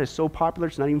that one? That is so popular,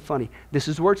 it's not even funny. This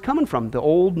is where it's coming from, the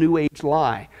old New Age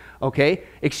lie. Okay?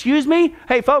 Excuse me?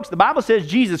 Hey, folks, the Bible says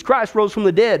Jesus Christ rose from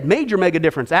the dead. Major mega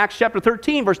difference. Acts chapter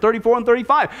 13, verse 34 and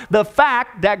 35. The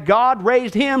fact that God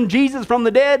raised him, Jesus, from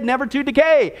the dead, never to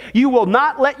decay. You will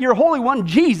not let your Holy One,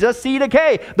 Jesus, see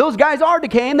decay. Those guys are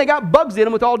decaying. They got bugs in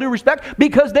them, with all due respect,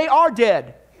 because they are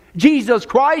dead. Jesus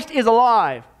Christ is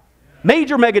alive.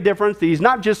 Major mega difference. He's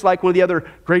not just like one of the other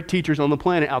great teachers on the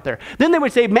planet out there. Then they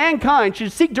would say mankind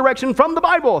should seek direction from the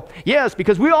Bible. Yes,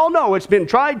 because we all know it's been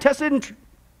tried, tested, and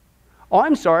oh,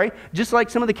 I'm sorry. Just like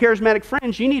some of the charismatic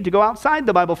friends, you need to go outside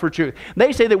the Bible for truth.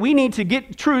 They say that we need to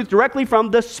get truth directly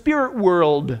from the spirit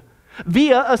world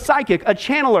via a psychic, a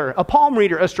channeler, a palm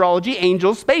reader, astrology,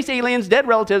 angels, space aliens, dead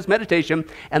relatives, meditation,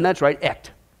 and that's right,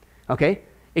 ect. Okay?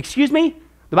 Excuse me?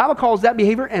 The Bible calls that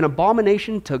behavior an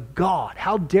abomination to God.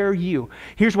 How dare you?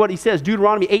 Here's what he says,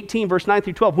 Deuteronomy 18, verse 9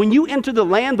 through 12. When you enter the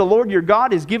land the Lord your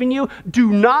God is giving you,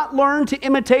 do not learn to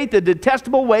imitate the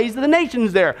detestable ways of the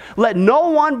nations there. Let no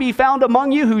one be found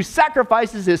among you who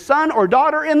sacrifices his son or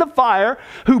daughter in the fire,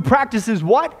 who practices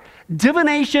what?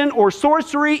 Divination or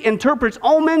sorcery, interprets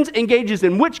omens, engages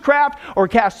in witchcraft, or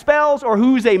casts spells, or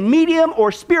who's a medium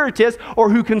or spiritist, or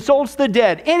who consults the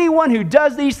dead. Anyone who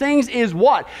does these things is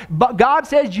what? But God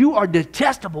says you are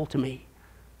detestable to me.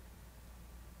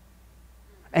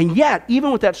 And yet,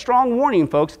 even with that strong warning,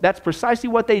 folks, that's precisely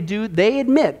what they do. They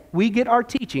admit we get our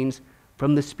teachings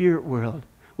from the spirit world.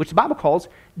 which the Bible calls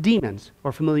demons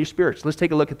or familiar spirits. Let's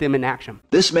take a look at them in action.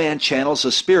 This man channels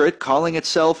a spirit calling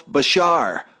itself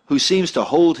Bashar, who seems to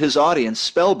hold his audience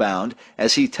spellbound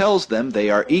as he tells them they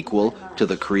are equal to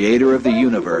the creator of the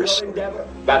universe.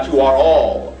 That you are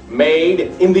all made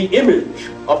in the image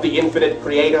of the infinite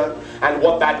creator, and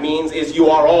what that means is you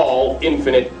are all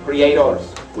infinite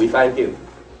creators. We thank you.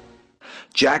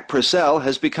 Jack Purcell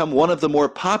has become one of the more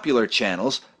popular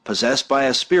channels, possessed by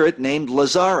a spirit named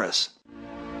Lazarus.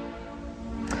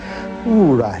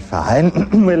 All right,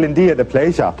 fine. Well, indeed, a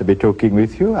pleasure to be talking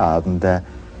with you, and,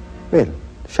 well,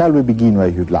 shall we begin where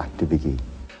you'd like to begin?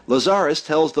 Lazarus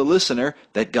tells the listener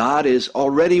that God is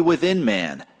already within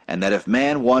man, and that if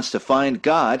man wants to find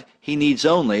God, he needs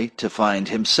only to find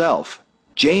himself.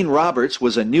 Jane Roberts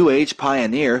was a New Age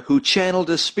pioneer who channeled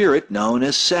a spirit known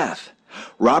as Seth.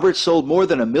 Roberts sold more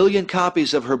than 1 million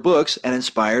copies of her books and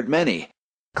inspired many.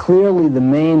 Clearly, the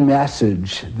main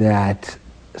message that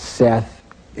Seth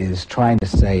is trying to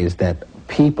say is that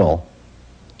people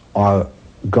are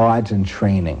gods in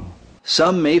training.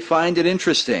 Some may find it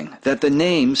interesting that the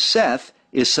name Seth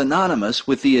is synonymous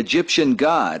with the Egyptian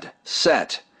god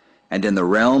Set, and in the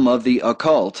realm of the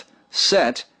occult,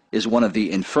 Set is one of the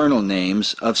infernal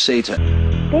names of Satan.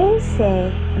 They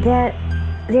say that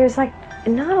there's like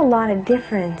not a lot of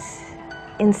difference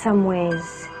in some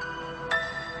ways.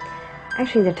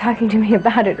 Actually, they're talking to me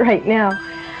about it right now.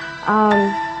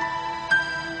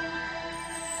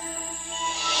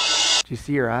 Do you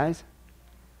see your eyes?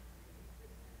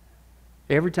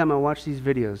 Every time I watch these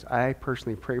videos, I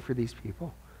personally pray for these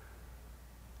people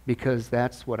because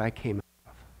that's what I came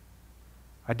out of.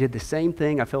 I did the same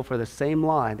thing. I fell for the same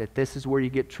lie that this is where you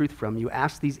get truth from. You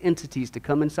ask these entities to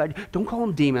come inside. Don't call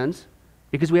them demons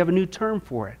because we have a new term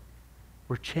for it.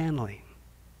 We're channeling.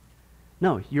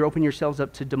 No, you're opening yourselves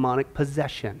up to demonic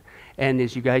possession. And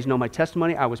as you guys know my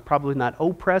testimony, I was probably not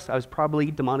oppressed. I was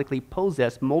probably demonically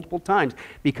possessed multiple times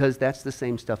because that's the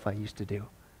same stuff I used to do.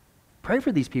 Pray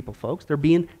for these people, folks. They're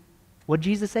being, what did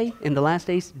Jesus say? In the last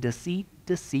days, deceit,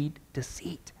 deceit,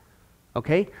 deceit.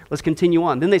 Okay, let's continue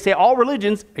on. Then they say all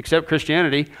religions, except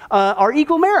Christianity, are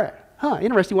equal merit.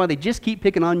 Interesting why they just keep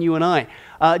picking on you and I.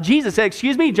 Jesus said,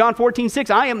 excuse me, John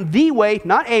 14:6, I am the way,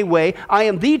 not a way. I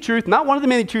am the truth, not one of the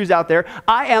many truths out there.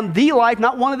 I am the life,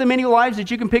 not one of the many lives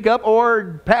that you can pick up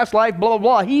or past life, blah, blah,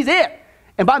 blah. He's it.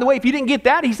 And by the way, if you didn't get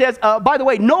that, he says, by the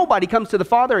way, nobody comes to the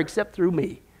Father except through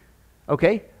me.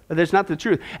 Okay? That's not the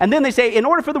truth. And then they say, in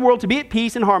order for the world to be at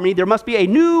peace and harmony, there must be a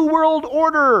new world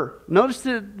order.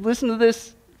 Listen to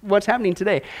this, what's happening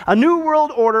today. A new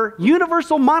world order,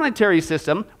 universal monetary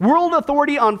system, world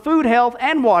authority on food, health,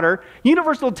 and water,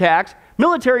 universal tax,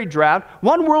 military draft,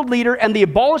 one world leader, and the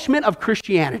abolishment of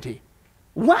Christianity.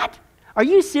 What? Are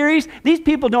you serious? These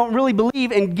people don't really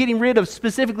believe in getting rid of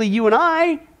specifically you and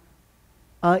I.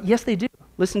 Yes, they do.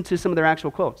 Listen to some of their actual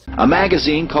quotes. A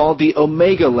magazine called the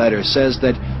Omega Letter says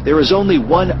that there is only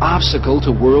one obstacle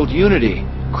to world unity: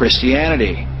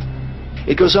 Christianity.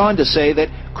 It goes on to say that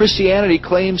Christianity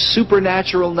claims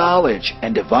supernatural knowledge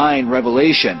and divine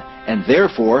revelation, and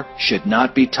therefore should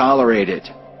not be tolerated.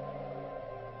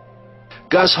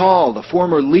 Gus Hall, the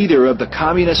former leader of the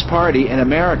Communist Party in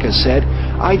America, said,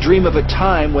 I dream of a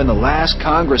time when the last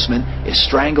congressman is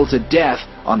strangled to death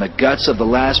on the guts of the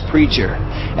last preacher.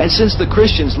 And since the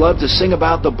Christians love to sing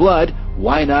about the blood,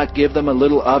 why not give them a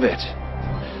little of it?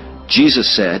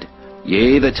 Jesus said,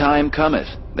 Yea, the time cometh,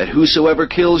 that whosoever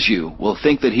kills you will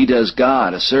think that he does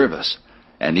God a service.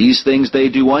 And these things they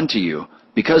do unto you,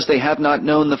 because they have not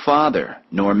known the Father,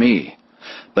 nor me.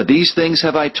 But these things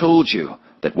have I told you,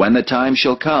 that when the time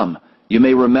shall come, you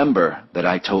may remember that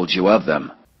I told you of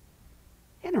them.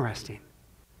 Interesting.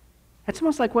 That's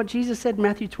almost like what Jesus said in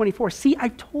Matthew 24. See, I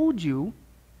told you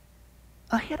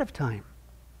ahead of time.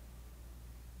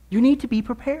 You need to be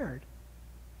prepared.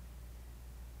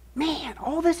 Man,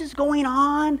 all this is going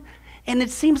on, and it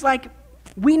seems like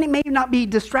we may not be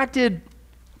distracted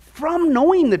from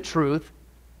knowing the truth,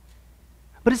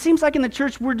 but it seems like in the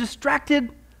church we're distracted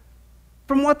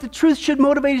from what the truth should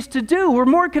motivate us to do. We're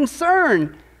more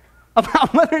concerned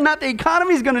about whether or not the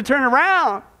economy is going to turn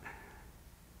around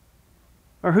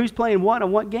or who's playing what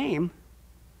on what game.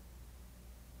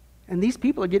 And these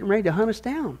people are getting ready to hunt us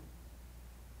down.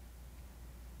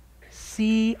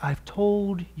 See, I've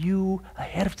told you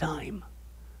ahead of time.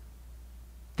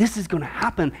 This is going to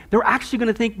happen. They're actually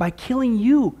going to think by killing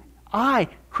you,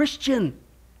 Christian,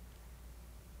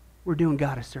 we're doing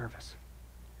God a service.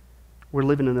 We're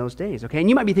living in those days, okay? And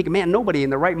you might be thinking, man, nobody in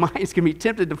their right mind is going to be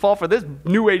tempted to fall for this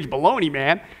New Age baloney,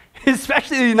 man.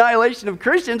 Especially the annihilation of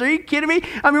Christians. Are you kidding me?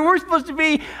 I mean, we're supposed to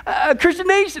be a Christian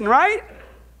nation, right?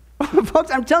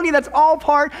 Folks, I'm telling you, that's all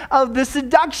part of the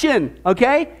seduction,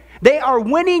 okay? They are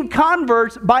winning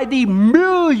converts by the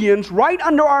millions right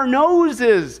under our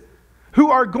noses who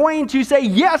are going to say,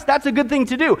 yes, that's a good thing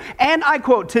to do. And I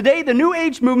quote, today the New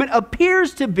Age movement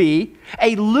appears to be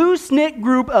a loose-knit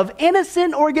group of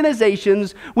innocent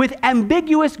organizations with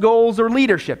ambiguous goals or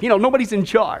leadership. You know, nobody's in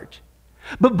charge.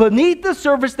 But beneath the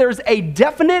surface, there's a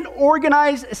definite,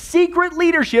 organized, secret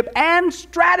leadership and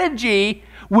strategy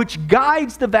which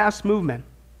guides the vast movement.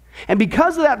 And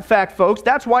because of that fact, folks,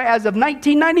 that's why as of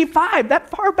 1995, that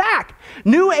far back,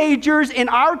 New Agers in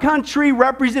our country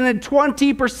represented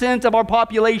 20% of our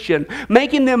population,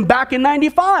 making them back in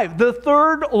 95 the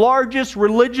third largest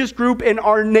religious group in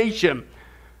our nation.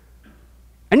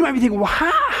 And you might be thinking, well,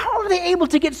 how are they able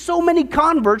to get so many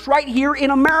converts right here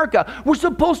in America? We're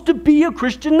supposed to be a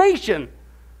Christian nation.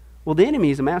 Well, the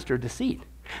enemy is a master of deceit.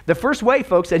 The first way,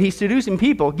 folks, that he's seducing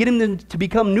people, getting them to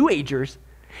become New Agers,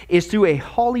 is through a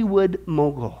Hollywood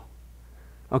mogul.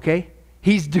 Okay?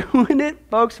 He's doing it,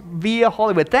 folks, via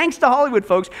Hollywood. Thanks to Hollywood,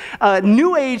 folks,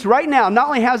 New Age right now not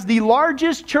only has the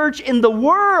largest church in the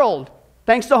world,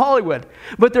 thanks to Hollywood,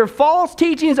 but their false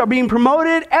teachings are being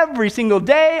promoted every single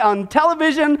day on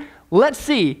television. Let's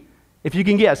see if you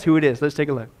can guess who it is. Let's take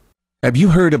a look. Have you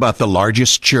heard about the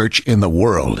largest church in the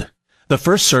world? The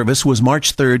first service was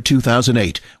March 3rd,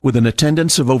 2008, with an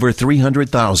attendance of over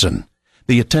 300,000.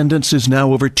 The attendance is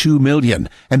now over 2 million,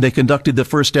 and they conducted the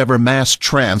first ever mass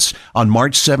trance on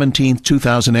March 17,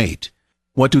 2008.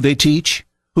 What do they teach?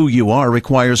 Who you are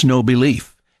requires no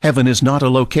belief. Heaven is not a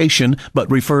location,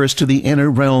 but refers to the inner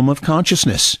realm of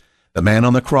consciousness. The man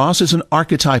on the cross is an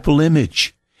archetypal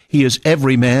image. He is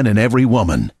every man and every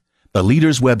woman. The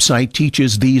leader's website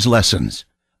teaches these lessons.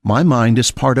 My mind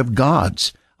is part of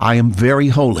God's. I am very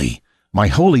holy. My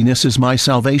holiness is my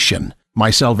salvation. My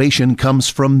salvation comes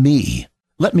from me.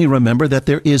 Let me remember that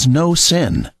there is no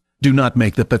sin. Do not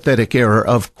make the pathetic error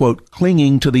of, quote,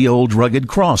 clinging to the old rugged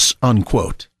cross,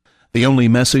 unquote. The only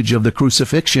message of the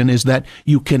crucifixion is that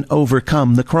you can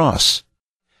overcome the cross.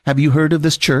 Have you heard of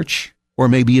this church? Or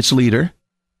maybe its leader?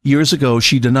 Years ago,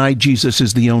 she denied Jesus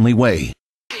is the only way.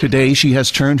 Today, she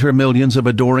has turned her millions of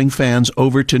adoring fans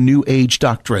over to New Age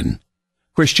doctrine.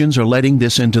 Christians are letting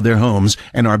this into their homes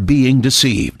and are being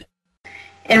deceived.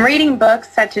 In reading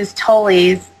books such as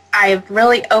Tolley's,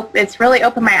 it's really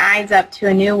opened my eyes up to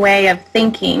a new way of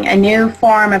thinking, a new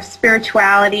form of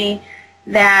spirituality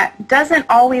that doesn't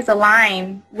always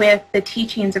align with the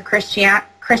teachings of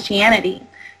Christianity.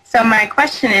 So my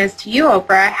question is to you,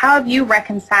 Oprah, how have you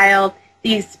reconciled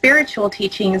these spiritual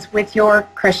teachings with your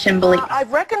Christian beliefs?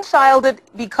 I've reconciled it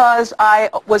because I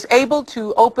was able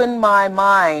to open my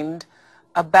mind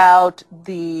about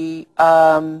the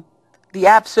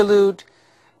absolute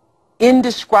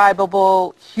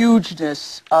indescribable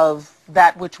hugeness of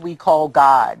that which we call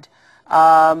God.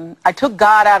 I took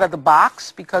God out of the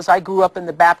box because I grew up in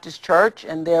the Baptist church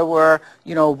and there were,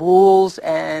 rules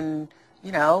and,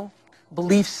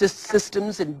 belief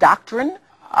systems and doctrine.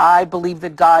 I believe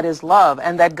that God is love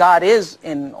and that God is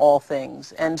in all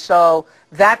things. And so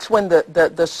that's when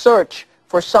the search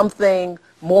for something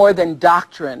more than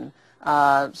doctrine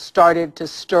started to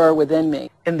stir within me.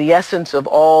 And the essence of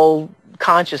all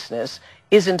consciousness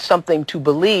isn't something to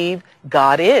believe.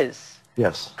 God is.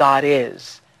 Yes. God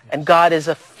is. And God is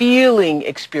a feeling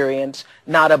experience,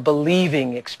 not a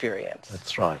believing experience.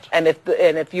 That's right. And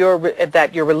if your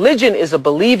religion is a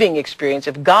believing experience,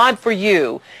 if God for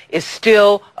you is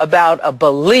still about a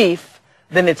belief,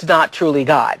 then it's not truly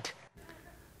God.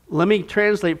 Let me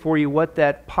translate for you what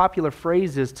that popular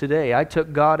phrase is today. I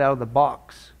took God out of the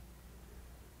box.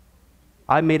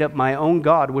 I made up my own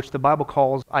God, which the Bible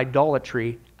calls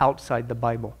idolatry, outside the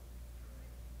Bible.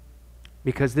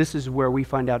 Because this is where we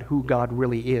find out who God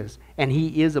really is. And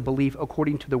He is a belief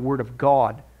according to the Word of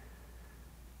God,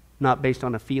 not based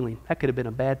on a feeling. That could have been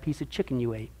a bad piece of chicken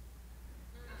you ate.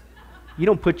 You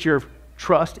don't put your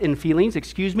trust in feelings,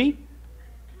 excuse me.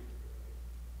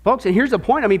 Folks, and here's the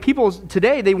point. I mean, people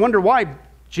today, they wonder why,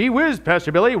 gee whiz,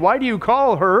 Pastor Billy, why do you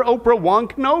call her Oprah Wan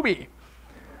Kenobi?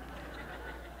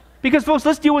 Because, folks,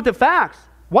 let's deal with the facts.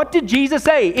 What did Jesus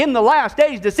say? In the last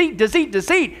days, deceit, deceit,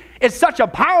 deceit. It's such a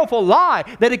powerful lie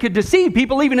that it could deceive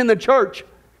people even in the church.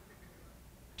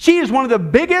 She is one of the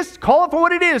biggest, call it for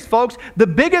what it is, folks, the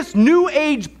biggest New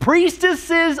Age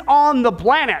priestesses on the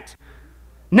planet.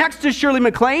 Next to Shirley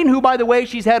MacLaine, who, by the way,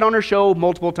 she's had on her show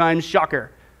multiple times,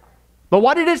 shocker. But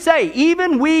what did it say?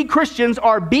 Even we Christians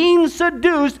are being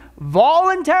seduced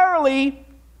voluntarily.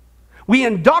 We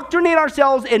indoctrinate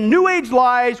ourselves in New Age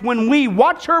lies when we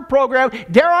watch her program,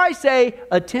 dare I say,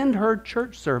 attend her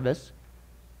church service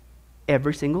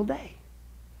every single day.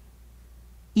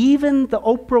 Even the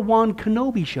Oprah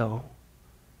Kenobi show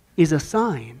is a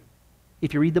sign,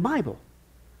 if you read the Bible,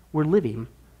 we're living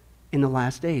in the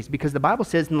last days. Because the Bible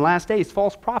says in the last days,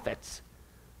 false prophets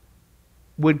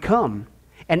would come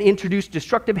and introduce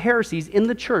destructive heresies in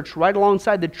the church right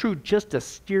alongside the truth just to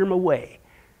steer them away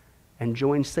and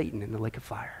join Satan in the lake of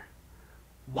fire.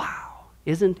 Wow,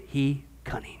 isn't he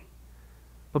cunning?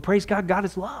 But praise God, God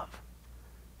is love.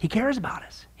 He cares about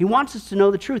us. He wants us to know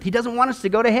the truth. He doesn't want us to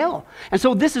go to hell. And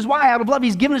so this is why, out of love,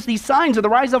 he's given us these signs of the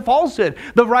rise of falsehood,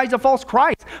 the rise of false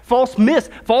Christ, false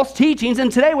myths, false teachings,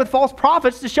 and today with false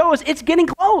prophets to show us it's getting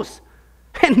close.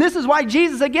 And this is why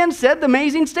Jesus again said the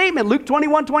amazing statement, Luke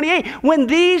 21:28, when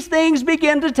these things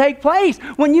begin to take place,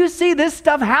 when you see this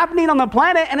stuff happening on the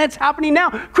planet, and it's happening now,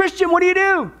 Christian, what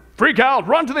do? Freak out,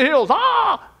 run to the hills.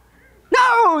 Ah!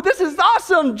 No, this is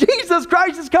awesome. Jesus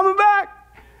Christ is coming back.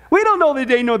 We don't know the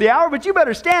day nor the hour, but you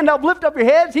better stand up, lift up your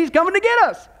heads. He's coming to get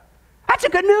us. That's the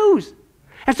good news.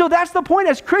 And so that's the point.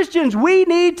 As Christians, we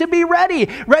need to be ready.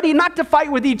 Ready not to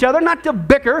fight with each other, not to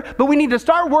bicker, but we need to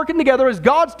start working together as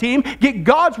God's team, get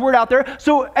God's word out there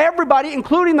so everybody,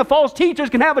 including the false teachers,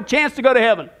 can have a chance to go to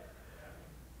heaven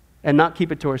and not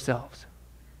keep it to ourselves.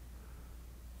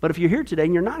 But if you're here today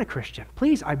and you're not a Christian,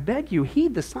 please, I beg you,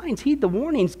 heed the signs, heed the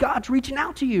warnings. God's reaching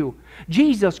out to you.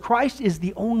 Jesus Christ is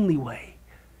the only way.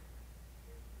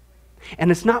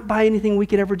 And it's not by anything we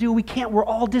could ever do. We can't. We're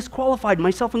all disqualified,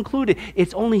 myself included.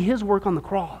 It's only his work on the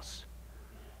cross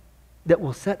that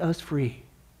will set us free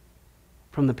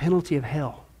from the penalty of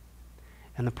hell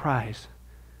and the prize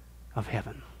of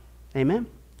heaven. Amen?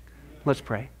 Let's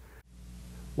pray.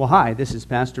 Well, hi, this is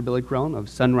Pastor Billy Crone of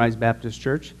Sunrise Baptist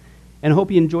Church, and I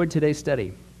hope you enjoyed today's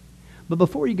study. But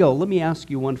before you go, let me ask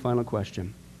you one final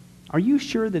question. Are you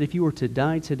sure that if you were to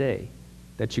die today,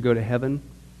 that you go to heaven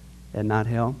and not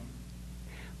hell?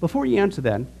 Before you answer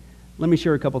that, let me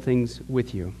share a couple things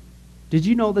with you. Did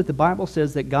you know that the Bible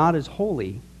says that God is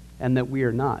holy and that we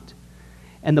are not?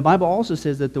 And the Bible also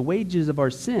says that the wages of our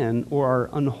sin or our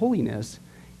unholiness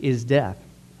is death.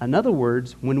 In other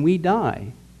words, when we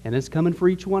die, and it's coming for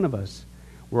each one of us,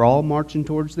 we're all marching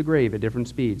towards the grave at different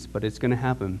speeds, but it's going to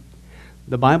happen.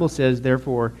 The Bible says,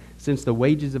 therefore, since the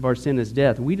wages of our sin is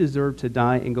death, we deserve to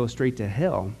die and go straight to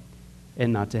hell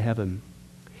and not to heaven.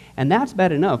 And that's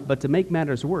bad enough, but to make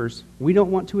matters worse, we don't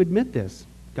want to admit this.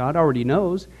 God already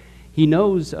knows. He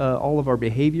knows all of our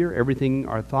behavior, everything,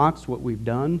 our thoughts, what we've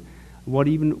done, what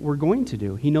even we're going to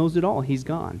do. He knows it all. He's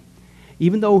gone.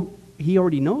 Even though he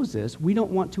already knows this, we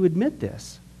don't want to admit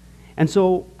this. And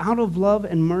so, out of love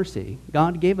and mercy,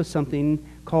 God gave us something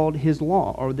called his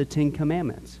law, or the 10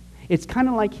 Commandments. It's kind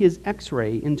of like his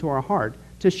x-ray into our heart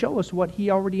to show us what he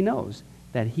already knows,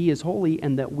 that he is holy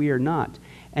and that we are not.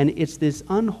 And it's this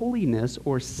unholiness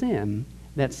or sin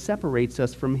that separates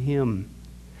us from him.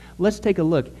 Let's take a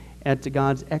look at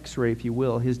God's x-ray, if you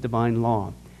will, his divine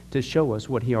law, to show us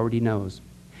what he already knows.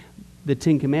 The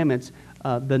 10 Commandments,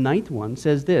 the 9th one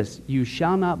says this, you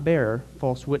shall not bear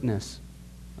false witness.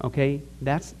 Okay?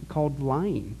 That's called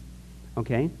lying.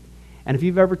 Okay? And if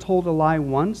you've ever told a lie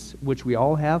once, which we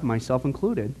all have, myself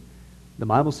included, the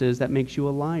Bible says that makes you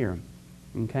a liar.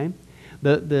 Okay?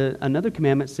 Another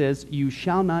commandment says, you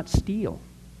shall not steal.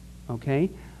 Okay?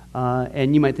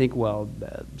 And you might think, well,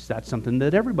 that's something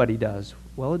that everybody does.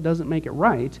 Well, it doesn't make it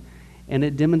right, and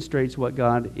it demonstrates what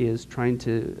God is trying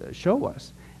to show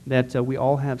us, that we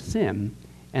all have sin,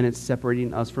 and it's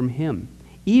separating us from him.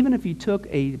 Even if you took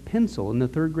a pencil in the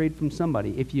 3rd grade from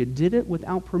somebody, if you did it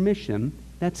without permission,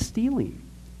 that's stealing.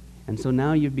 And so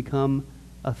now you've become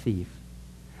a thief.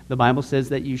 The Bible says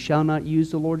that you shall not use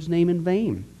the Lord's name in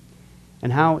vain.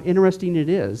 And how interesting it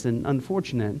is and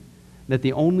unfortunate that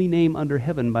the only name under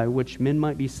heaven by which men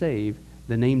might be saved,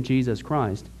 the name Jesus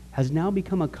Christ, has now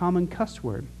become a common cuss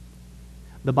word.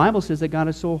 The Bible says that God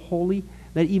is so holy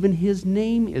that even his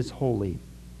name is holy.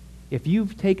 If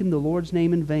you've taken the Lord's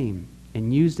name in vain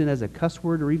and used it as a cuss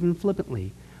word or even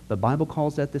flippantly, the Bible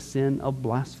calls that the sin of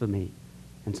blasphemy.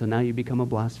 And so now you become a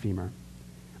blasphemer.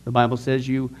 The Bible says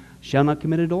you shall not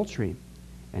commit adultery.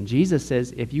 And Jesus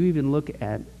says if you even look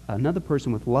at another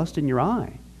person with lust in your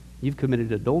eye, you've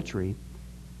committed adultery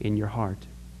in your heart.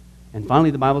 And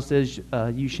finally, the Bible says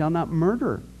you shall not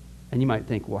murder. And you might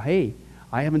think, well, hey,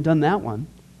 I haven't done that one.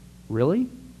 Really?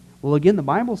 Well, again, the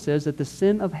Bible says that the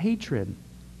sin of hatred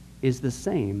is the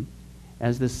same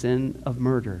as the sin of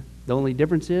murder. The only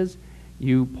difference is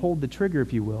you pulled the trigger,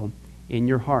 if you will, in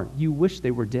your heart. You wish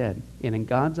they were dead. And in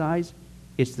God's eyes,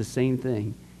 it's the same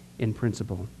thing in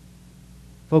principle.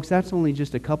 Folks, that's only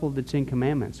just a couple of the 10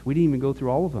 Commandments. We didn't even go through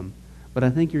all of them. But I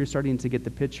think you're starting to get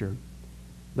the picture.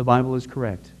 The Bible is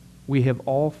correct. We have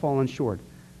all fallen short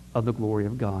of the glory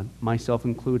of God, myself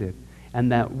included,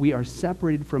 and that we are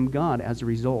separated from God as a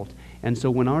result. And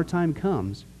so when our time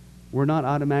comes, we're not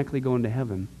automatically going to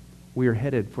heaven. We are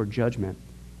headed for judgment.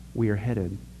 We are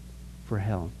headed for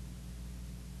hell.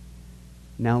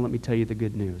 Now let me tell you the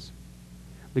good news.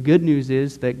 The good news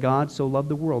is that God so loved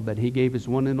the world that he gave his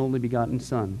one and only begotten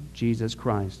Son, Jesus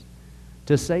Christ,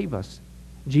 to save us.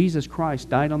 Jesus Christ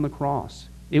died on the cross.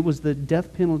 It was the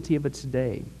death penalty of its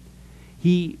day.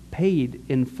 He paid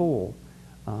in full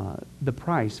the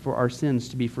price for our sins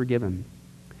to be forgiven.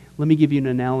 Let me give you an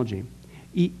analogy.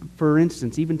 For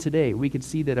instance, even today, we could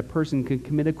see that a person could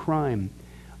commit a crime.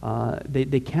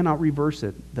 They cannot reverse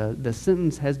it. The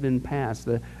sentence has been passed.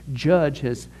 The judge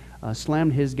has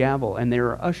slammed his gavel, and they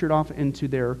are ushered off into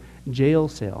their jail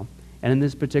cell. And in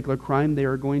this particular crime, they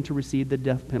are going to receive the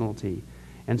death penalty.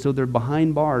 And so they're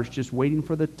behind bars just waiting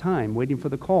for the time, waiting for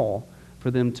the call for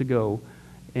them to go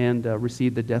and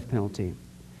receive the death penalty.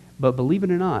 But believe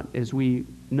it or not, as we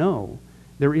know,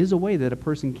 there is a way that a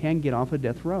person can get off a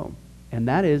death row. And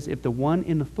that is if the one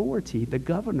in authority, the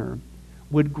governor,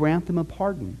 would grant them a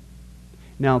pardon.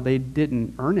 Now, they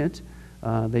didn't earn it.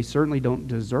 They certainly don't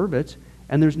deserve it.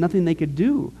 And there's nothing they could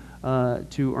do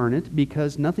to earn it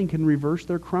because nothing can reverse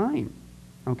their crime.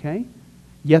 Okay?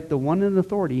 Yet the one in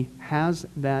authority has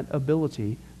that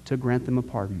ability to grant them a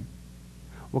pardon.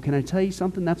 Well, can I tell you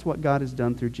something? That's what God has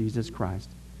done through Jesus Christ.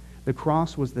 The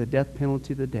cross was the death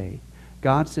penalty of the day.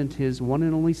 God sent his one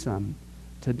and only Son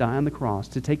to die on the cross,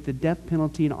 to take the death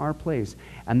penalty in our place,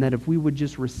 and that if we would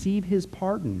just receive his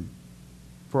pardon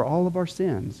for all of our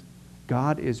sins,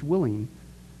 God is willing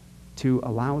to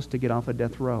allow us to get off a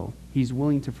death row. He's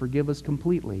willing to forgive us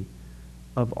completely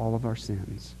of all of our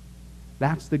sins.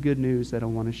 That's the good news that I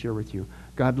want to share with you.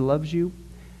 God loves you.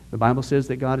 The Bible says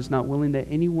that God is not willing that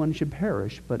anyone should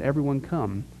perish, but everyone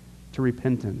come to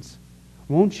repentance.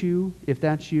 Won't you, if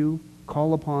that's you,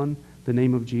 call upon the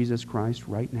name of Jesus Christ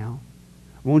right now?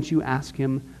 Won't you ask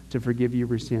him to forgive you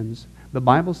your sins? The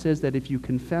Bible says that if you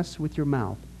confess with your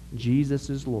mouth Jesus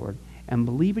is Lord and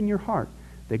believe in your heart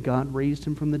that God raised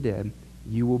him from the dead,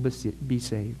 you will be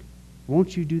saved.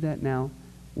 Won't you do that now,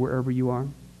 wherever you are?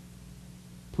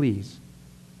 Please,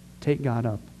 take God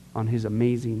up on his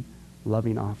amazing,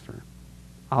 loving offer.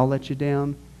 I'll let you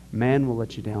down. Man will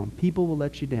let you down. People will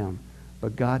let you down.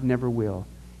 But God never will.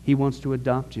 He wants to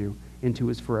adopt you into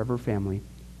his forever family.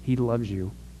 He loves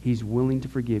you. He's willing to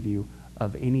forgive you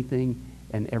of anything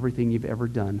and everything you've ever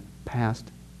done,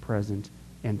 past, present,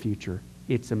 and future.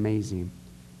 It's amazing.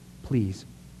 Please,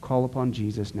 call upon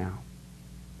Jesus now.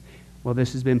 Well,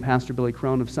 this has been Pastor Billy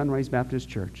Crone of Sunrise Baptist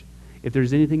Church. If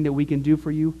there's anything that we can do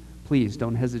for you, please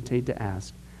don't hesitate to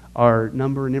ask. Our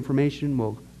number and information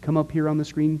will come up here on the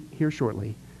screen here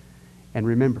shortly. And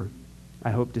remember,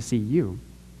 I hope to see you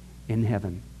in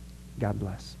heaven. God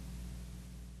bless.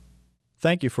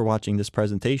 Thank you for watching this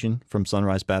presentation from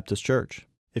Sunrise Baptist Church.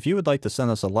 If you would like to send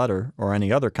us a letter or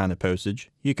any other kind of postage,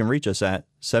 you can reach us at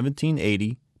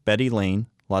 1780 Betty Lane,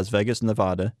 Las Vegas,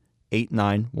 Nevada,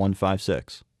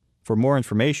 89156. For more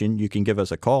information, you can give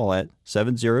us a call at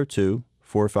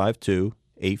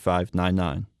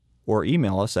 702-452-8599 or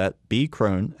email us at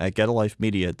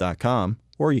bcrone@getalifemedia.com,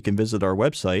 or you can visit our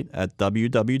website at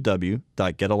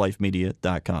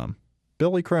www.getalifemedia.com.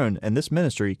 Billy Crone and this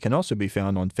ministry can also be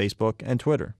found on Facebook and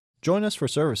Twitter. Join us for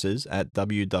services at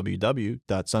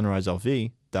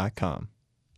www.sunriselv.com.